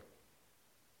warning.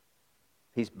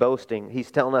 He's boasting. He's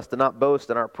telling us to not boast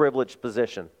in our privileged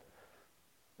position.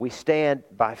 We stand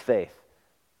by faith.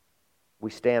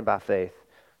 We stand by faith.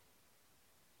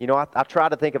 You know, I try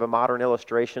to think of a modern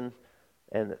illustration,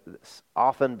 and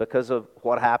often because of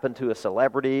what happened to a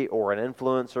celebrity or an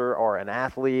influencer or an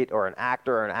athlete or an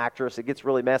actor or an actress, it gets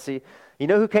really messy. You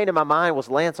know who came to my mind was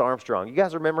Lance Armstrong. You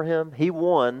guys remember him? He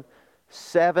won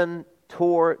 7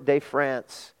 Tour de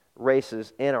France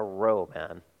races in a row,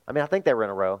 man. I mean, I think they were in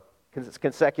a row.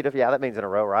 Consecutive, yeah, that means in a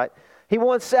row, right? He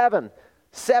won 7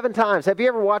 times. Have you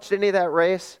ever watched any of that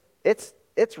race? It's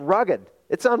rugged.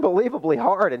 It's unbelievably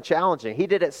hard and challenging. He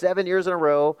did it 7 years in a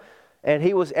row, and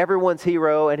he was everyone's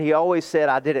hero, and he always said,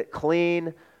 I did it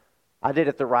clean. I did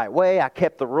it the right way. I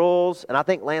kept the rules. And I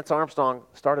think Lance Armstrong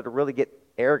started to really get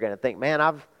arrogant and think, man,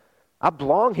 I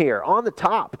belong here on the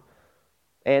top.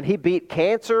 And he beat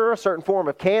cancer, a certain form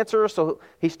of cancer, so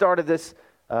he started this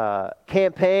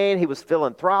campaign. He was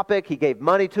philanthropic. He gave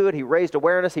money to it. He raised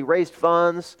awareness. He raised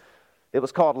funds. It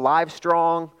was called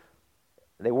Livestrong.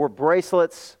 They wore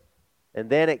bracelets. And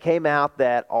then it came out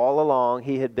that all along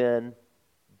he had been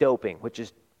doping, which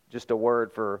is just a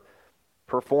word for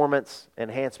performance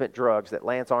enhancement drugs, that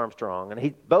Lance Armstrong. And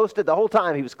he boasted the whole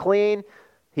time he was clean.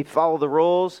 He followed the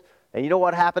rules. And you know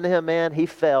what happened to him, man? He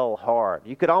fell hard.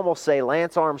 You could almost say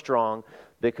Lance Armstrong,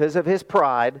 because of his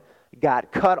pride,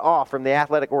 got cut off from the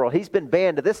athletic world. He's been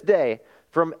banned to this day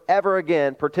from ever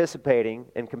again participating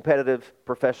in competitive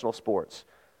professional sports.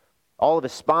 All of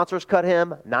his sponsors cut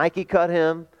him. Nike cut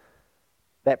him.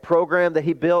 That program that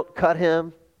he built cut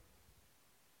him.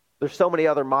 There's so many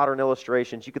other modern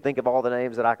illustrations. You could think of all the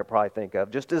names that I could probably think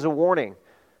of. Just as a warning,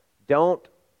 don't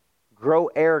grow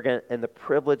arrogant in the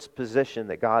privileged position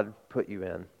that God put you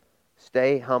in.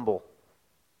 Stay humble.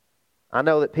 I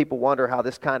know that people wonder how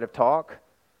this kind of talk,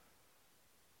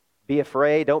 be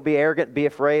afraid, don't be arrogant, be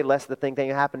afraid lest the thing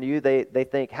happen to you. They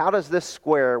think, how does this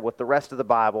square with the rest of the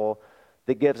Bible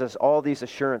that gives us all these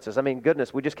assurances? I mean,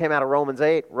 goodness, we just came out of Romans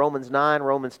 8, Romans 9,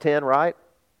 Romans 10, right?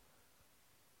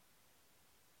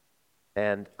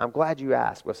 And I'm glad you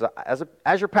asked.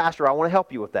 As your pastor, I want to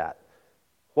help you with that.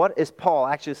 What is Paul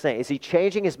actually saying? Is he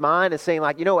changing his mind and saying,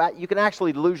 like, you know, you can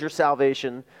actually lose your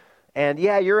salvation, and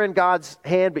yeah, you're in God's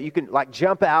hand, but you can like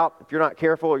jump out if you're not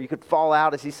careful, or you could fall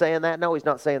out? Is he saying that? No, he's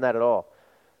not saying that at all.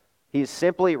 He's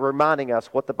simply reminding us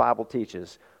what the Bible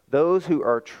teaches. Those who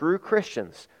are true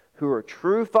Christians, who are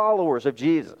true followers of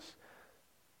Jesus,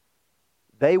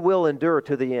 they will endure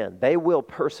to the end. They will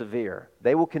persevere.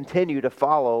 They will continue to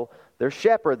follow their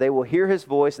shepherd. They will hear his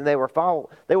voice and they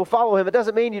will follow him. It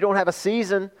doesn't mean you don't have a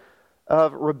season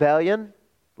of rebellion.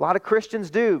 A lot of Christians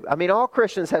do. I mean, all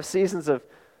Christians have seasons of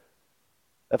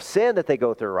sin that they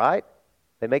go through, right?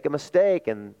 They make a mistake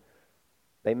and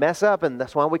they mess up, and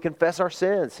that's why we confess our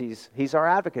sins. He's our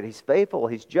advocate. He's faithful.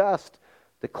 He's just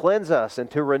to cleanse us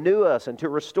and to renew us and to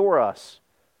restore us.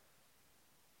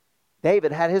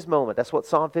 David had his moment. That's what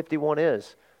Psalm 51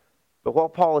 is. But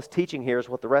what Paul is teaching here is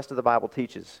what the rest of the Bible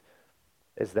teaches,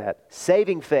 is that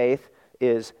saving faith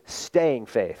is staying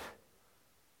faith.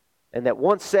 And that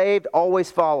once saved,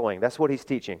 always following. That's what he's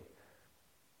teaching.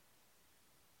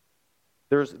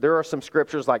 There are some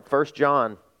scriptures like 1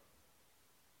 John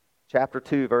chapter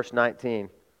 2, verse 19.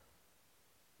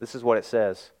 This is what it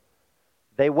says.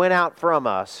 They went out from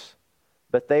us,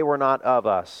 but they were not of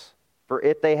us. For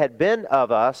if they had been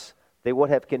of us, they would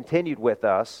have continued with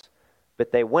us.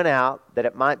 But they went out that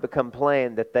it might become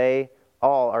plain that they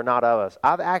all are not of us.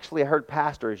 I've actually heard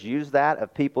pastors use that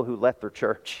of people who left their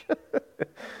church,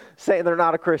 saying they're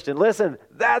not a Christian. Listen,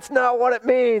 that's not what it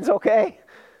means, okay?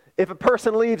 If a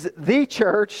person leaves the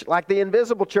church, like the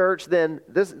invisible church, then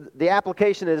the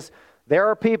application is there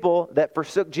are people that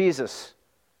forsook Jesus.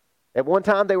 At one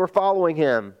time they were following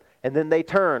him, and then they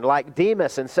turned, like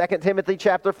Demas in 2 Timothy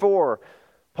chapter 4.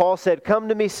 Paul said, "Come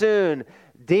to me soon.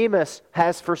 Demas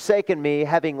has forsaken me,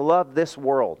 having loved this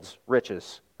world's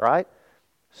riches." Right?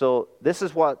 So this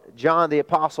is what John the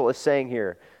Apostle is saying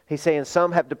here. He's saying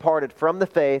some have departed from the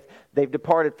faith. They've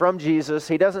departed from Jesus.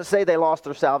 He doesn't say they lost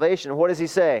their salvation. What does he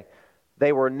say?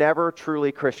 They were never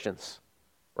truly Christians.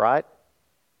 Right?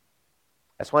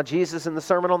 That's why Jesus in the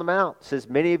Sermon on the Mount says,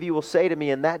 "Many of you will say to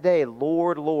me in that day,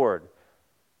 'Lord, Lord.'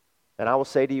 And I will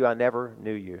say to you, I never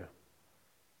knew you."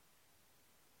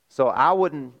 So I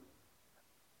would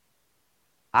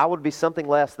be something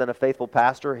less than a faithful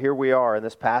pastor. Here we are in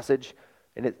this passage,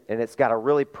 and it's got a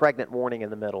really pregnant warning in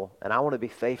the middle. And I want to be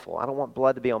faithful. I don't want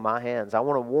blood to be on my hands. I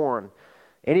want to warn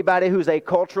anybody who's a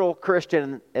cultural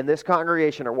Christian in this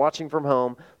congregation or watching from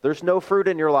home, there's no fruit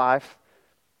in your life,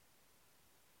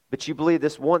 but you believe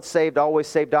this once saved, always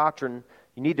saved doctrine,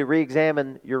 you need to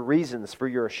re-examine your reasons for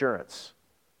your assurance.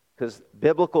 Because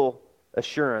biblical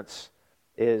assurance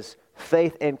is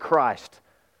faith in Christ.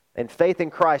 And faith in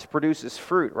Christ produces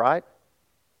fruit, right?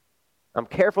 I'm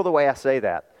careful the way I say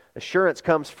that. Assurance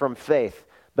comes from faith,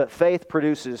 but faith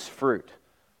produces fruit.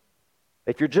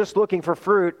 If you're just looking for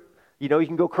fruit, you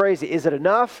can go crazy. Is it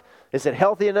enough? Is it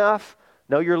healthy enough?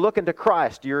 No, you're looking to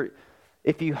Christ.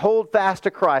 If you hold fast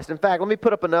to Christ. In fact, let me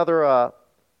put up another,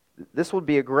 this is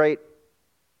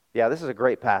a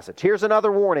great passage. Here's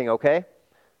another warning, okay?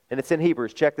 And it's in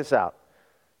Hebrews. Check this out.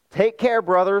 "Take care,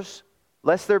 brothers,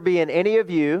 lest there be in any of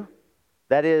you,"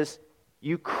 that is,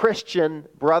 you Christian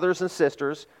brothers and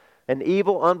sisters, "an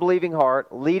evil, unbelieving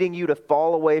heart, leading you to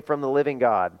fall away from the living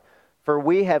God. For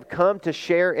we have come to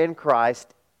share in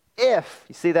Christ if,"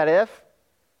 you see that if?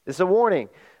 This is a warning.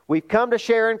 "We've come to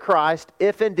share in Christ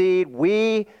if indeed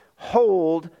we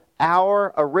hold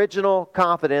our original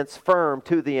confidence firm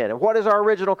to the end." And what is our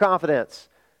original confidence?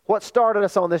 What started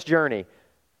us on this journey?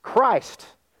 Christ.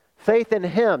 Faith in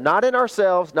Him, not in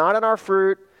ourselves, not in our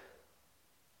fruit.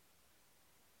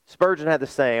 Spurgeon had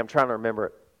this saying, I'm trying to remember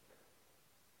it.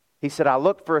 He said, I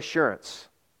looked for assurance.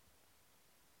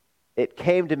 It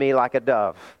came to me like a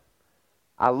dove.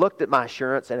 I looked at my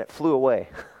assurance and it flew away.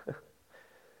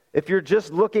 If you're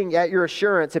just looking at your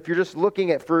assurance, if you're just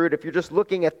looking at fruit, if you're just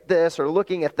looking at this or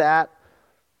looking at that,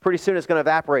 pretty soon it's going to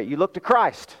evaporate. You look to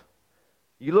Christ.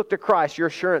 You look to Christ, your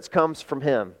assurance comes from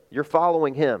Him. You're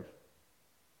following Him.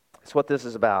 That's what this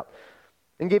is about.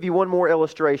 And give you one more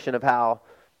illustration of how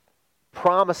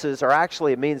promises are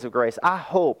actually a means of grace. I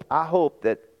hope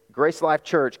that GraceLife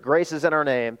Church, grace is in our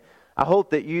name. I hope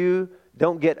that you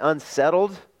don't get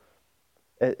unsettled.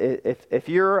 If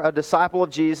you're a disciple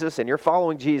of Jesus and you're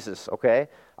following Jesus, okay,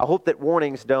 I hope that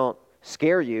warnings don't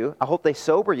scare you. I hope they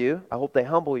sober you. I hope they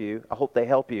humble you. I hope they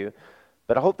help you.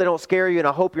 But I hope they don't scare you, and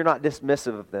I hope you're not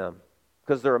dismissive of them,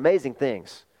 because they're amazing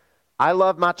things. I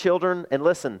love my children, and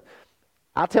listen,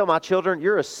 I tell my children,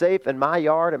 you're as safe in my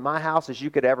yard and my house as you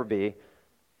could ever be,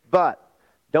 but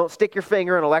don't stick your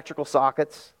finger in electrical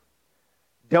sockets.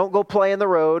 Don't go play in the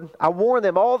road. I warn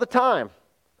them all the time.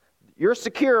 You're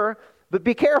secure, but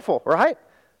be careful, right?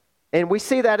 And we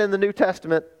see that in the New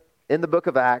Testament, in the book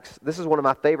of Acts. This is one of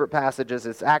my favorite passages.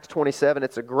 It's Acts 27.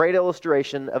 It's a great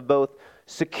illustration of both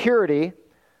security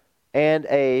and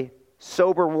a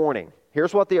sober warning.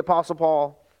 Here's what's going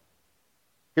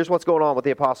on with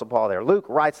the Apostle Paul there. Luke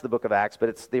writes the book of Acts, but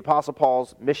it's the Apostle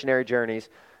Paul's missionary journeys.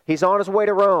 He's on his way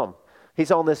to Rome.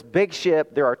 He's on this big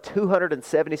ship. There are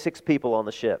 276 people on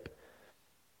the ship.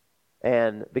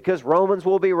 And because Romans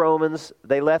will be Romans,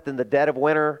 they left in the dead of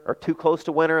winter or too close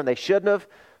to winter, and they shouldn't have.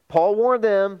 Paul warned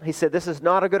them. He said, this is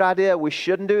not a good idea. We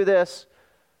shouldn't do this.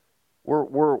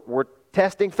 We're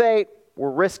testing fate.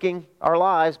 We're risking our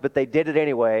lives, but they did it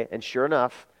anyway. And sure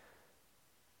enough,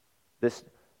 this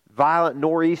violent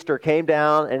nor'easter came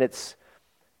down, and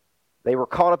they were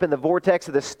caught up in the vortex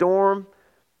of the storm.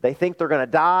 They think they're going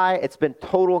to die. It's been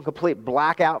total and complete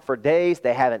blackout for days.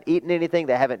 They haven't eaten anything.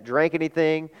 They haven't drank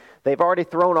anything. They've already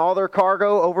thrown all their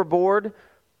cargo overboard,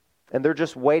 and they're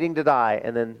just waiting to die.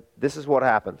 And then this is what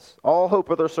happens. All hope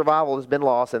of their survival has been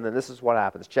lost, and then this is what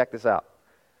happens. Check this out.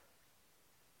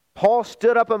 Paul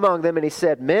stood up among them, and he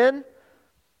said, men,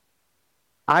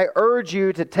 I urge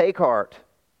you to take heart,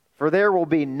 for there will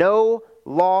be no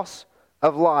loss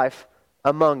of life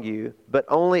among you, but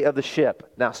only of the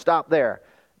ship. Now stop there.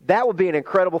 That would be an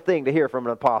incredible thing to hear from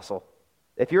an apostle.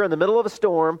 If you're in the middle of a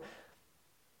storm,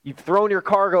 you've thrown your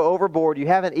cargo overboard, you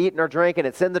haven't eaten or drank, and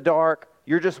it's in the dark,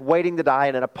 you're just waiting to die,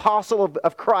 and an apostle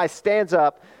of Christ stands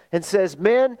up and says,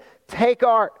 men, take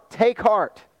heart, take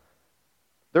heart.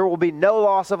 There will be no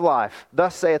loss of life,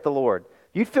 thus saith the Lord.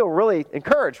 You'd feel really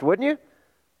encouraged, wouldn't you?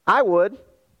 I would.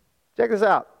 Check this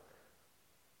out.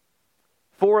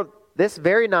 For this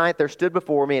very night there stood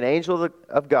before me an angel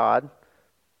of God,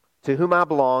 to whom I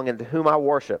belong and to whom I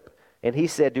worship. And he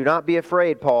said, do not be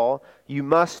afraid, Paul. You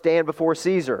must stand before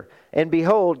Caesar. And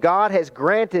behold, God has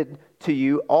granted to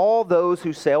you all those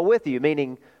who sail with you,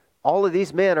 meaning all of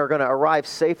these men are going to arrive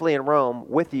safely in Rome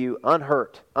with you,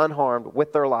 unhurt, unharmed,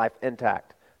 with their life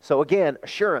intact. So again,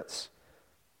 assurance.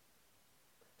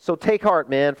 So take heart,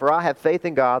 men, for I have faith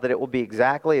in God that it will be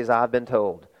exactly as I've been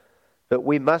told. But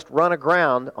we must run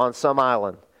aground on some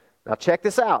island. Now check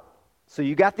this out. So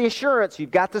you got the assurance,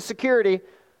 you've got the security.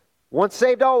 Once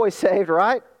saved, always saved,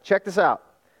 right? Check this out.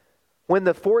 When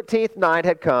the 14th night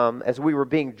had come, as we were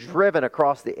being driven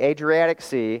across the Adriatic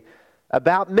Sea,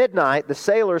 about midnight the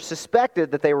sailors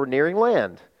suspected that they were nearing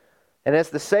land. And as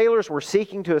the sailors were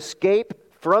seeking to escape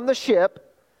from the ship,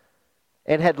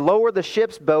 and had lowered the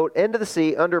ship's boat into the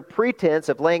sea under pretense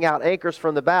of laying out anchors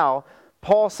from the bow,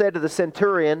 Paul said to the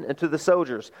centurion and to the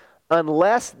soldiers,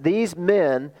 unless these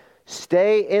men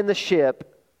stay in the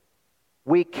ship,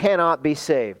 we cannot be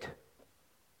saved.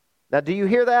 Now, do you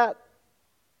hear that?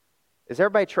 Is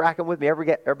everybody tracking with me?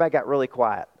 Everybody got really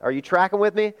quiet. Are you tracking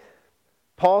with me?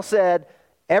 Paul said,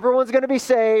 everyone's going to be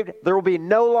saved. There will be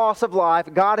no loss of life.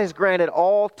 God has granted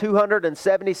all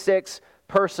 276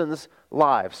 persons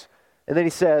lives. And then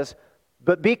he says,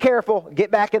 but be careful,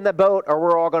 get back in the boat or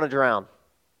we're all going to drown.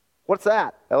 What's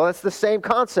that? Well, it's the same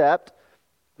concept.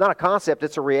 Not a concept,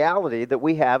 it's a reality that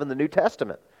we have in the New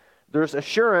Testament. There's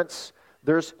assurance,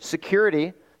 there's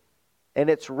security, and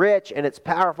it's rich, and it's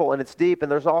powerful, and it's deep,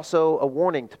 and there's also a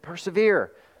warning to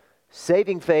persevere.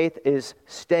 Saving faith is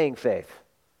staying faith.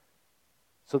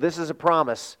 So this is a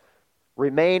promise.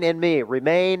 Remain in me,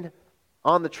 remain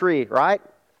on the tree, right?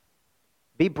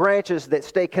 Be branches that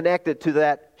stay connected to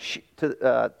that,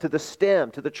 to the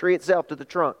stem, to the tree itself, to the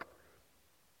trunk.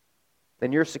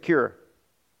 Then you're secure.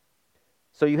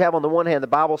 So you have on the one hand, the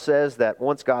Bible says that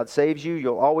once God saves you,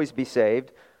 you'll always be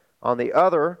saved. On the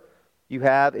other, you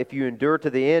have, if you endure to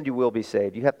the end, you will be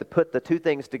saved. You have to put the two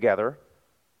things together.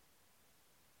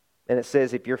 And it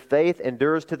says, if your faith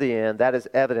endures to the end, that is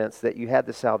evidence that you had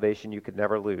the salvation you could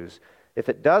never lose. If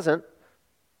it doesn't,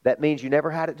 that means you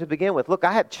never had it to begin with. Look,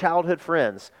 I have childhood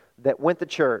friends that went to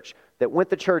church, that went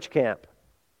to church camp,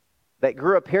 that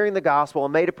grew up hearing the gospel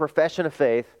and made a profession of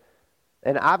faith.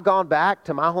 And I've gone back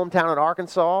to my hometown in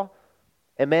Arkansas,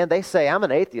 and man, they say, I'm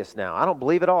an atheist now. I don't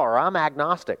believe at all, or I'm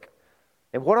agnostic.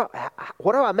 And what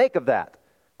do I make of that?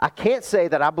 I can't say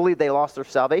that I believe they lost their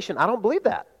salvation. I don't believe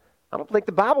that. I don't think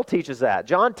the Bible teaches that.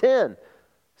 John 10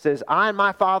 says, I and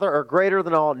my Father are greater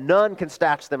than all. None can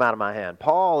snatch them out of my hand.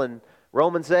 Paul in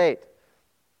Romans 8,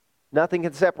 nothing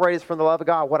can separate us from the love of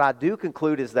God. What I do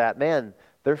conclude is that, man,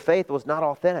 their faith was not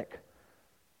authentic.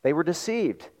 They were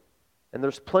deceived. And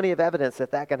there's plenty of evidence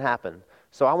that that can happen.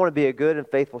 So I want to be a good and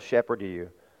faithful shepherd to you.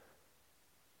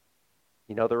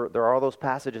 You know, there are all those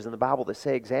passages in the Bible that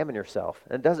say examine yourself.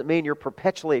 And it doesn't mean you're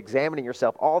perpetually examining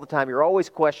yourself all the time. You're always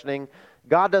questioning.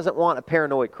 God doesn't want a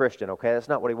paranoid Christian, okay? That's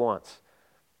not what He wants.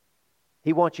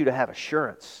 He wants you to have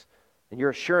assurance. And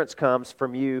your assurance comes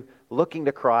from you looking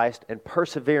to Christ and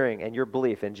persevering in your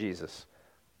belief in Jesus.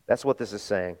 That's what this is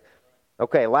saying.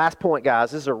 Okay, last point,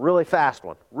 guys. This is a really fast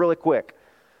one, really quick.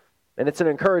 And it's an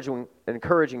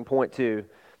encouraging point too.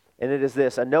 And it is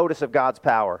this, a notice of God's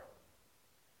power.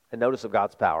 A notice of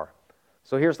God's power.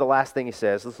 So here's the last thing he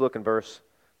says. Let's look in verse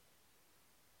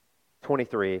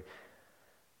 23.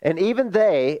 And even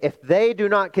they, if they do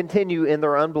not continue in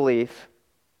their unbelief,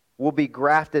 will be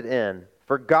grafted in.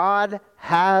 For God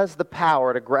has the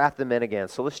power to graft them in again.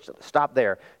 So let's stop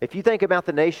there. If you think about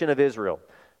the nation of Israel,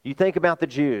 you think about the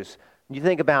Jews, you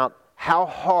think about how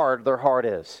hard their heart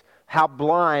is, how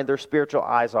blind their spiritual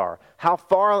eyes are, how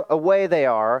far away they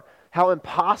are, how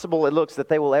impossible it looks that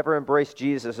they will ever embrace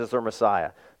Jesus as their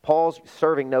Messiah. Paul's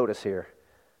serving notice here.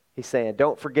 He's saying,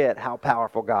 don't forget how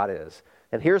powerful God is.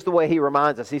 And here's the way he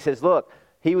reminds us. He says, look,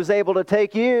 He was able to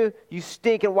take you, you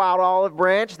stinking wild olive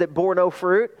branch that bore no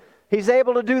fruit. He's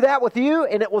able to do that with you,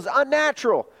 and it was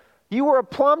unnatural. You were a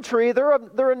plum tree, they're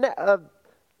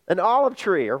an olive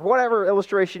tree, or whatever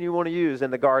illustration you want to use in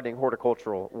the gardening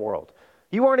horticultural world.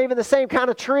 You weren't even the same kind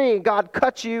of tree, and God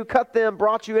cut them,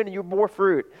 brought you in, and you bore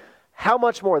fruit. How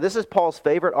much more? This is Paul's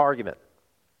favorite argument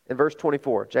in verse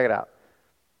 24. Check it out.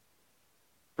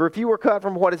 For if you were cut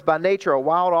from what is by nature a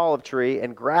wild olive tree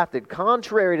and grafted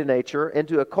contrary to nature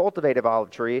into a cultivated olive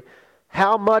tree,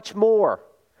 how much more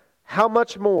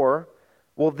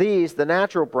will these, the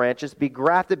natural branches, be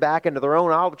grafted back into their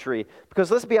own olive tree? Because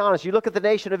let's be honest, you look at the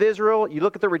nation of Israel, you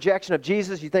look at the rejection of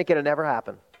Jesus, you think it'll never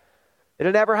happen.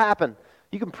 It'll never happen.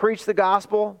 You can preach the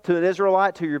gospel to an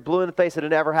Israelite till you're blue in the face, it'll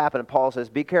never happen. And Paul says,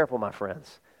 be careful, my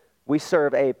friends. We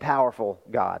serve a powerful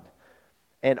God.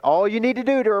 And all you need to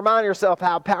do to remind yourself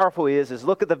how powerful He is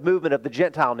look at the movement of the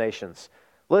Gentile nations.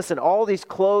 Listen, all these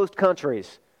closed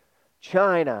countries,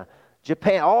 China,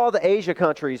 Japan, all the Asia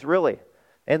countries, really,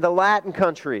 and the Latin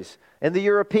countries, and the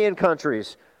European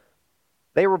countries,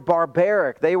 they were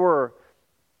barbaric. They were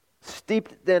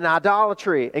steeped in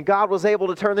idolatry, and God was able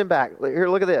to turn them back. Here,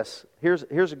 look at this. Here's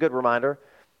a good reminder.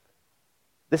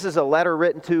 This is a letter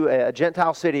written to a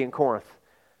Gentile city in Corinth.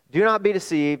 Do not be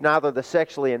deceived, neither the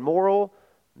sexually immoral,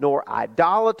 nor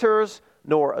idolaters,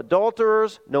 nor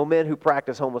adulterers, no men who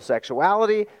practice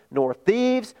homosexuality, nor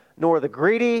thieves, nor the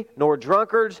greedy, nor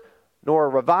drunkards, nor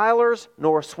revilers,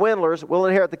 nor swindlers will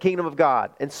inherit the kingdom of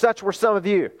God. And such were some of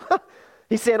you.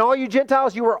 He's saying, all you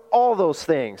Gentiles, you were all those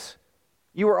things.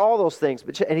 You were all those things.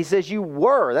 And he says you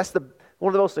were. That's one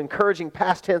of the most encouraging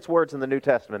past tense words in the New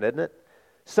Testament, isn't it?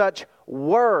 Such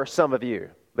were some of you.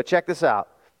 But check this out.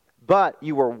 But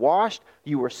you were washed,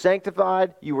 you were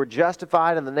sanctified, you were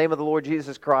justified in the name of the Lord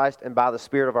Jesus Christ and by the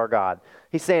Spirit of our God.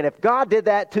 He's saying if God did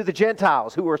that to the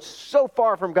Gentiles who were so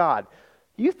far from God,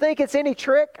 you think it's any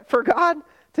trick for God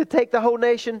to take the whole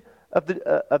nation of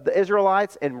the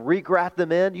Israelites and regraft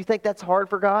them in? You think that's hard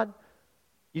for God?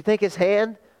 You think His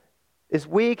hand is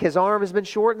weak, His arm has been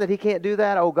shortened, that He can't do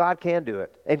that? Oh, God can do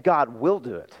it, and God will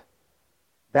do it.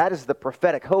 That is the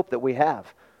prophetic hope that we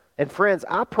have. And friends,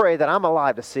 I pray that I'm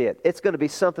alive to see it. It's going to be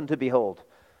something to behold.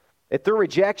 If their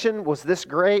rejection was this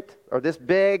great or this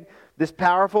big, this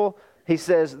powerful, he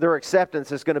says their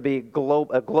acceptance is going to be a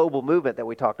global movement that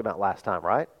we talked about last time,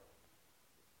 right?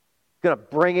 It's going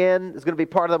to be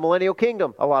part of the millennial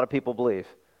kingdom, a lot of people believe.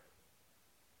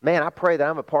 Man, I pray that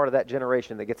I'm a part of that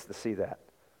generation that gets to see that.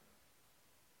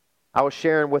 I was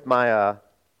sharing with my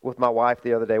wife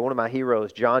the other day, one of my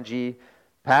heroes, John G.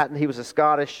 Patton. He was a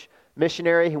Scottish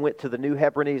missionary. He went to the New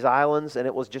Hebrides Islands, and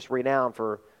it was just renowned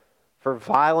for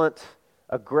violent,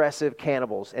 aggressive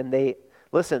cannibals. And they,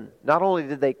 listen, not only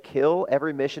did they kill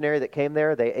every missionary that came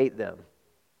there, they ate them.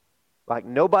 Like,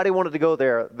 nobody wanted to go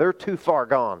there. They're too far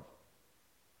gone.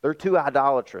 They're too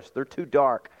idolatrous. They're too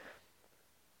dark.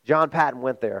 John Patton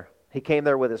went there. He came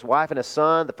there with his wife and his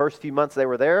son. The first few months they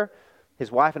were there,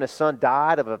 his wife and his son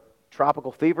died of a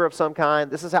tropical fever of some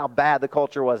kind. This is how bad the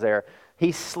culture was there.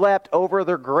 He slept over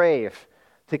their grave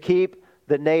to keep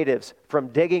the natives from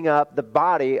digging up the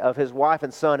body of his wife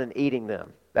and son and eating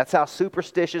them. That's how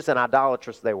superstitious and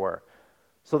idolatrous they were.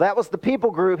 So that was the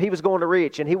people group he was going to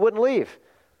reach, and he wouldn't leave.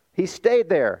 He stayed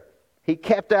there. He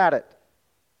kept at it.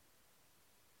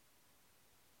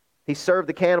 He served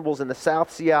the cannibals in the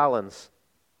South Sea Islands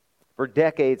for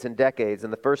decades and decades,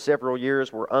 and the first several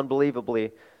years were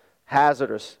unbelievably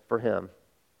hazardous for him.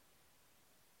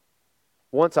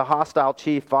 Once a hostile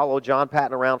chief followed John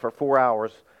Patton around for 4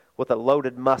 hours with a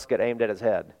loaded musket aimed at his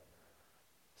head.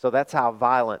 So that's how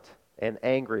violent and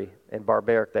angry and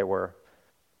barbaric they were.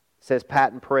 It says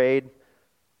Patton prayed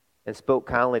and spoke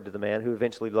kindly to the man, who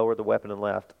eventually lowered the weapon and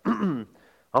left.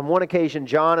 On one occasion,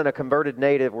 John and a converted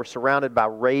native were surrounded by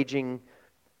raging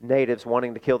natives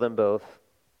wanting to kill them both.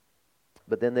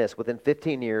 But then this, within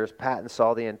 15 years, Patton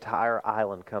saw the entire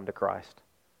island come to Christ.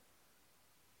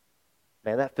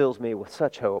 Man, that fills me with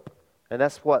such hope. And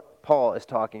that's what Paul is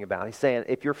talking about. He's saying,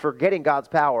 if you're forgetting God's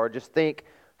power, just think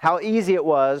how easy it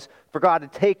was for God to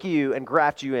take you and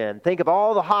graft you in. Think of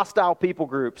all the hostile people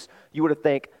groups you would have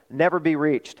think never be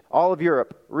reached. All of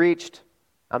Europe reached,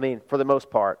 I mean, for the most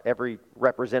part, every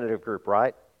representative group,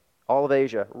 right? All of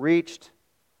Asia reached.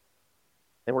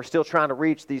 And we're still trying to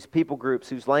reach these people groups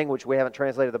whose language we haven't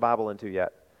translated the Bible into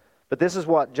yet. But this is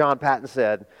what John Patton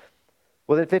said.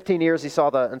 Within 15 years, he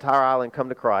saw the entire island come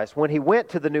to Christ. When he went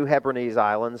to the New Hebrides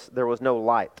Islands, there was no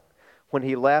light. When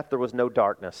he left, there was no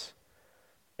darkness.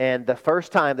 And the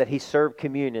first time that he served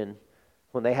communion,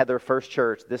 when they had their first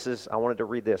church, I wanted to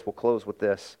read this. We'll close with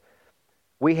this.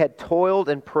 We had toiled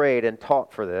and prayed and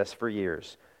taught for this for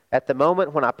years. At the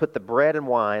moment when I put the bread and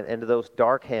wine into those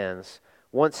dark hands,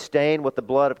 once stained with the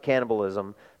blood of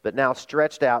cannibalism, but now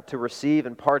stretched out to receive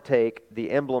and partake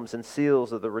the emblems and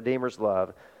seals of the Redeemer's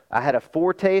love, I had a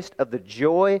foretaste of the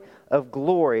joy of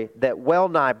glory that well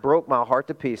nigh broke my heart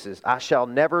to pieces. I shall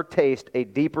never taste a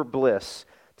deeper bliss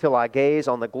till I gaze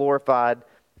on the glorified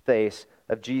face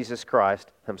of Jesus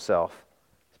Christ himself.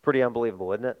 It's pretty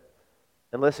unbelievable, isn't it?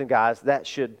 And listen, guys, that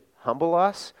should humble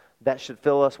us. That should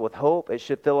fill us with hope. It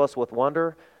should fill us with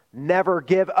wonder. Never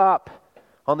give up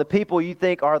on the people you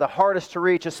think are the hardest to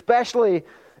reach, especially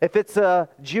if it's a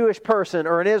Jewish person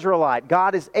or an Israelite.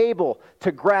 God is able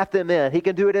to graft them in. He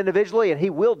can do it individually, and He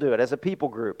will do it as a people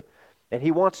group. And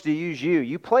He wants to use you.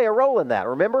 You play a role in that.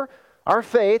 Remember, our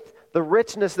faith, the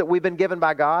richness that we've been given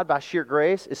by God, by sheer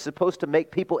grace, is supposed to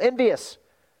make people envious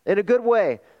in a good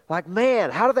way. Like, man,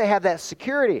 how do they have that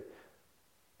security?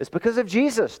 It's because of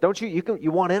Jesus. Don't you? You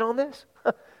want in on this?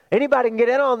 Anybody can get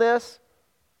in on this.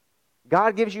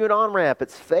 God gives you an on-ramp.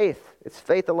 It's faith. It's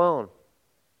faith alone.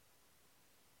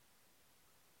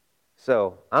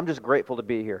 So, I'm just grateful to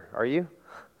be here. Are you?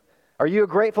 Are you a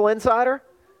grateful insider?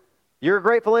 You're a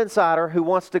grateful insider who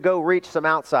wants to go reach some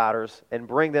outsiders and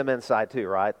bring them inside too,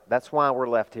 right? That's why we're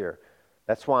left here.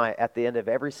 That's why at the end of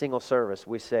every single service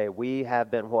we say, we have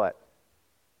been what?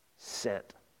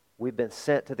 Sent. We've been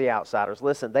sent to the outsiders.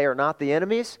 Listen, they are not the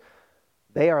enemies.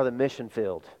 They are the mission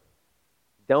field.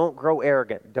 Don't grow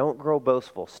arrogant. Don't grow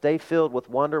boastful. Stay filled with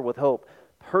wonder, with hope.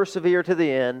 Persevere to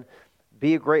the end.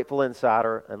 Be a grateful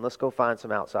insider, and let's go find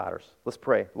some outsiders. Let's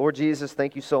pray. Lord Jesus,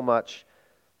 thank you so much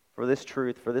for this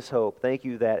truth, for this hope. Thank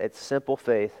you that it's simple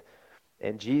faith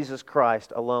in Jesus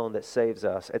Christ alone that saves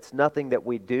us. It's nothing that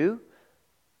we do.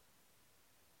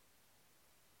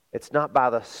 It's not by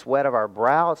the sweat of our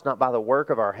brow. It's not by the work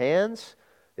of our hands.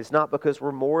 It's not because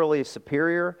we're morally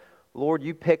superior. Lord,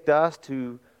 you picked us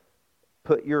to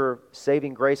put your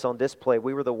saving grace on display.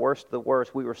 We were the worst of the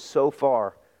worst. We were so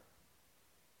far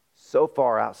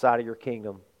outside of your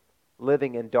kingdom,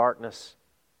 living in darkness.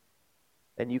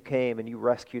 And you came and you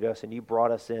rescued us and you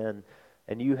brought us in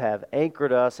and you have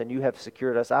anchored us and you have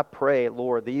secured us. I pray,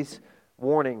 Lord, these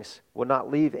warnings will not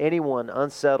leave anyone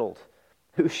unsettled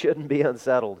who shouldn't be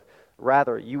unsettled.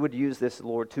 Rather, you would use this,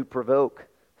 Lord, to provoke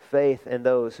faith in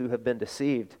those who have been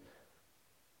deceived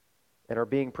and are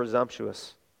being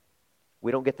presumptuous.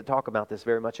 We don't get to talk about this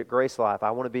very much at GraceLife.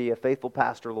 I want to be a faithful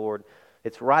pastor, Lord.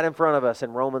 It's right in front of us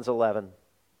in Romans 11.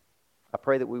 I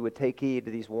pray that we would take heed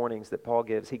to these warnings that Paul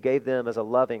gives. He gave them as a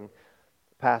loving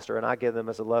pastor, and I give them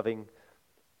as a loving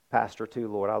pastor too,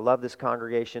 Lord. I love this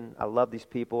congregation. I love these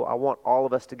people. I want all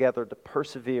of us together to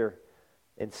persevere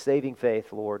in saving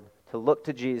faith, Lord, to look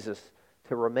to Jesus,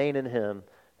 to remain in Him,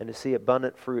 and to see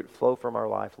abundant fruit flow from our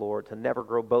life, Lord, to never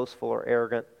grow boastful or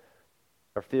arrogant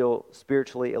or feel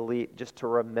spiritually elite, just to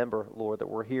remember, Lord, that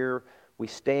we're here, we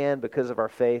stand because of our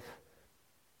faith,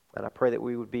 and I pray that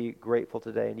we would be grateful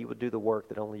today and you would do the work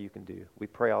that only you can do. We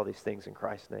pray all these things in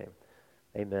Christ's name.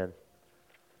 Amen.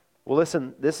 Well,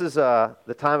 listen, this is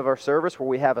the time of our service where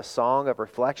we have a song of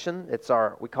reflection.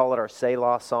 We call it our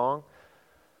Selah song.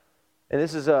 And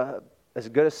this is as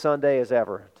good a Sunday as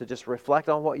ever to just reflect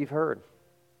on what you've heard.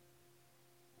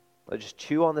 Just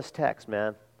chew on this text,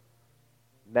 man.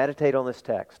 Meditate on this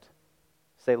text.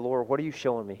 Say, Lord, what are you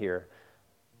showing me here?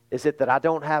 Is it that I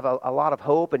don't have a lot of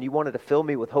hope and you wanted to fill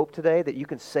me with hope today, that you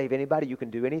can save anybody, you can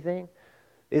do anything?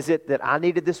 Is it that I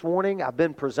needed this warning? I've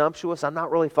been presumptuous. I'm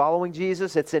not really following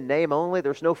Jesus. It's in name only.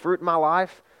 There's no fruit in my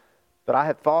life. But I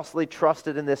have falsely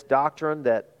trusted in this doctrine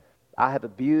that I have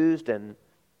abused and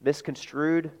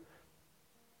misconstrued.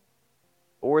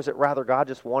 Or is it rather God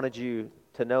just wanted you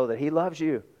to know that He loves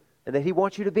you and that He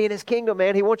wants you to be in His kingdom,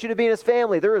 man. He wants you to be in His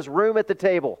family. There is room at the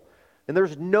table. And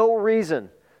there's no reason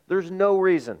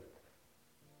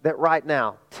that right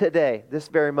now, today, this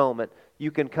very moment,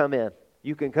 you can come in.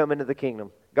 You can come into the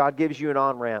kingdom. God gives you an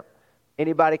on-ramp.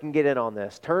 Anybody can get in on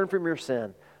this. Turn from your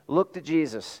sin. Look to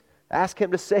Jesus. Ask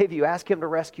Him to save you. Ask Him to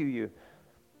rescue you.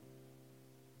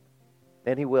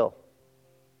 And He will.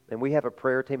 And we have a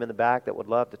prayer team in the back that would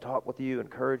love to talk with you,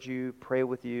 encourage you, pray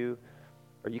with you.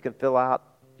 Or you can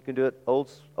do it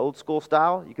old school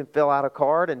style. You can fill out a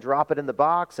card and drop it in the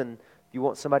box. And if you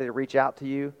want somebody to reach out to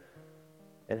you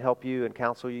and help you and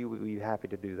counsel you, we'd be happy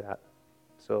to do that.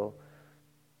 So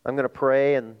I'm going to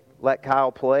pray and let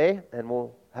Kyle play, and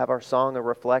we'll have our song of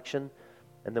reflection,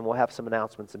 and then we'll have some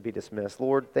announcements and be dismissed.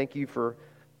 Lord, thank you for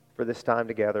this time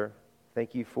together.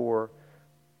 Thank you for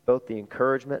both the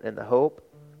encouragement and the hope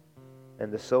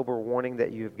and the sober warning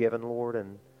that you have given, Lord,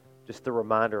 and just the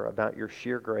reminder about your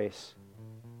sheer grace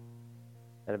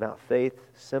and about faith,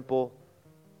 simple,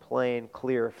 plain,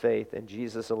 clear faith in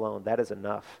Jesus alone. That is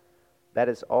enough. That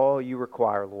is all you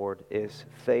require, Lord, is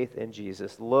faith in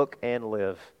Jesus. Look and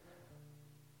live.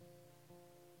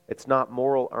 It's not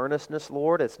moral earnestness,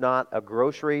 Lord. It's not a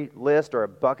grocery list or a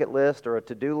bucket list or a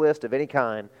to-do list of any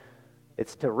kind.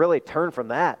 It's to really turn from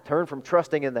that, turn from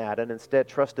trusting in that, and instead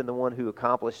trust in the one who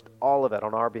accomplished all of it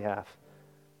on our behalf.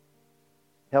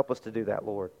 Help us to do that,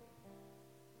 Lord.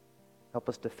 Help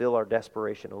us to feel our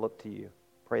desperation and look to you.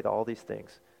 Pray to all these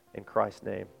things in Christ's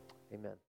name. Amen.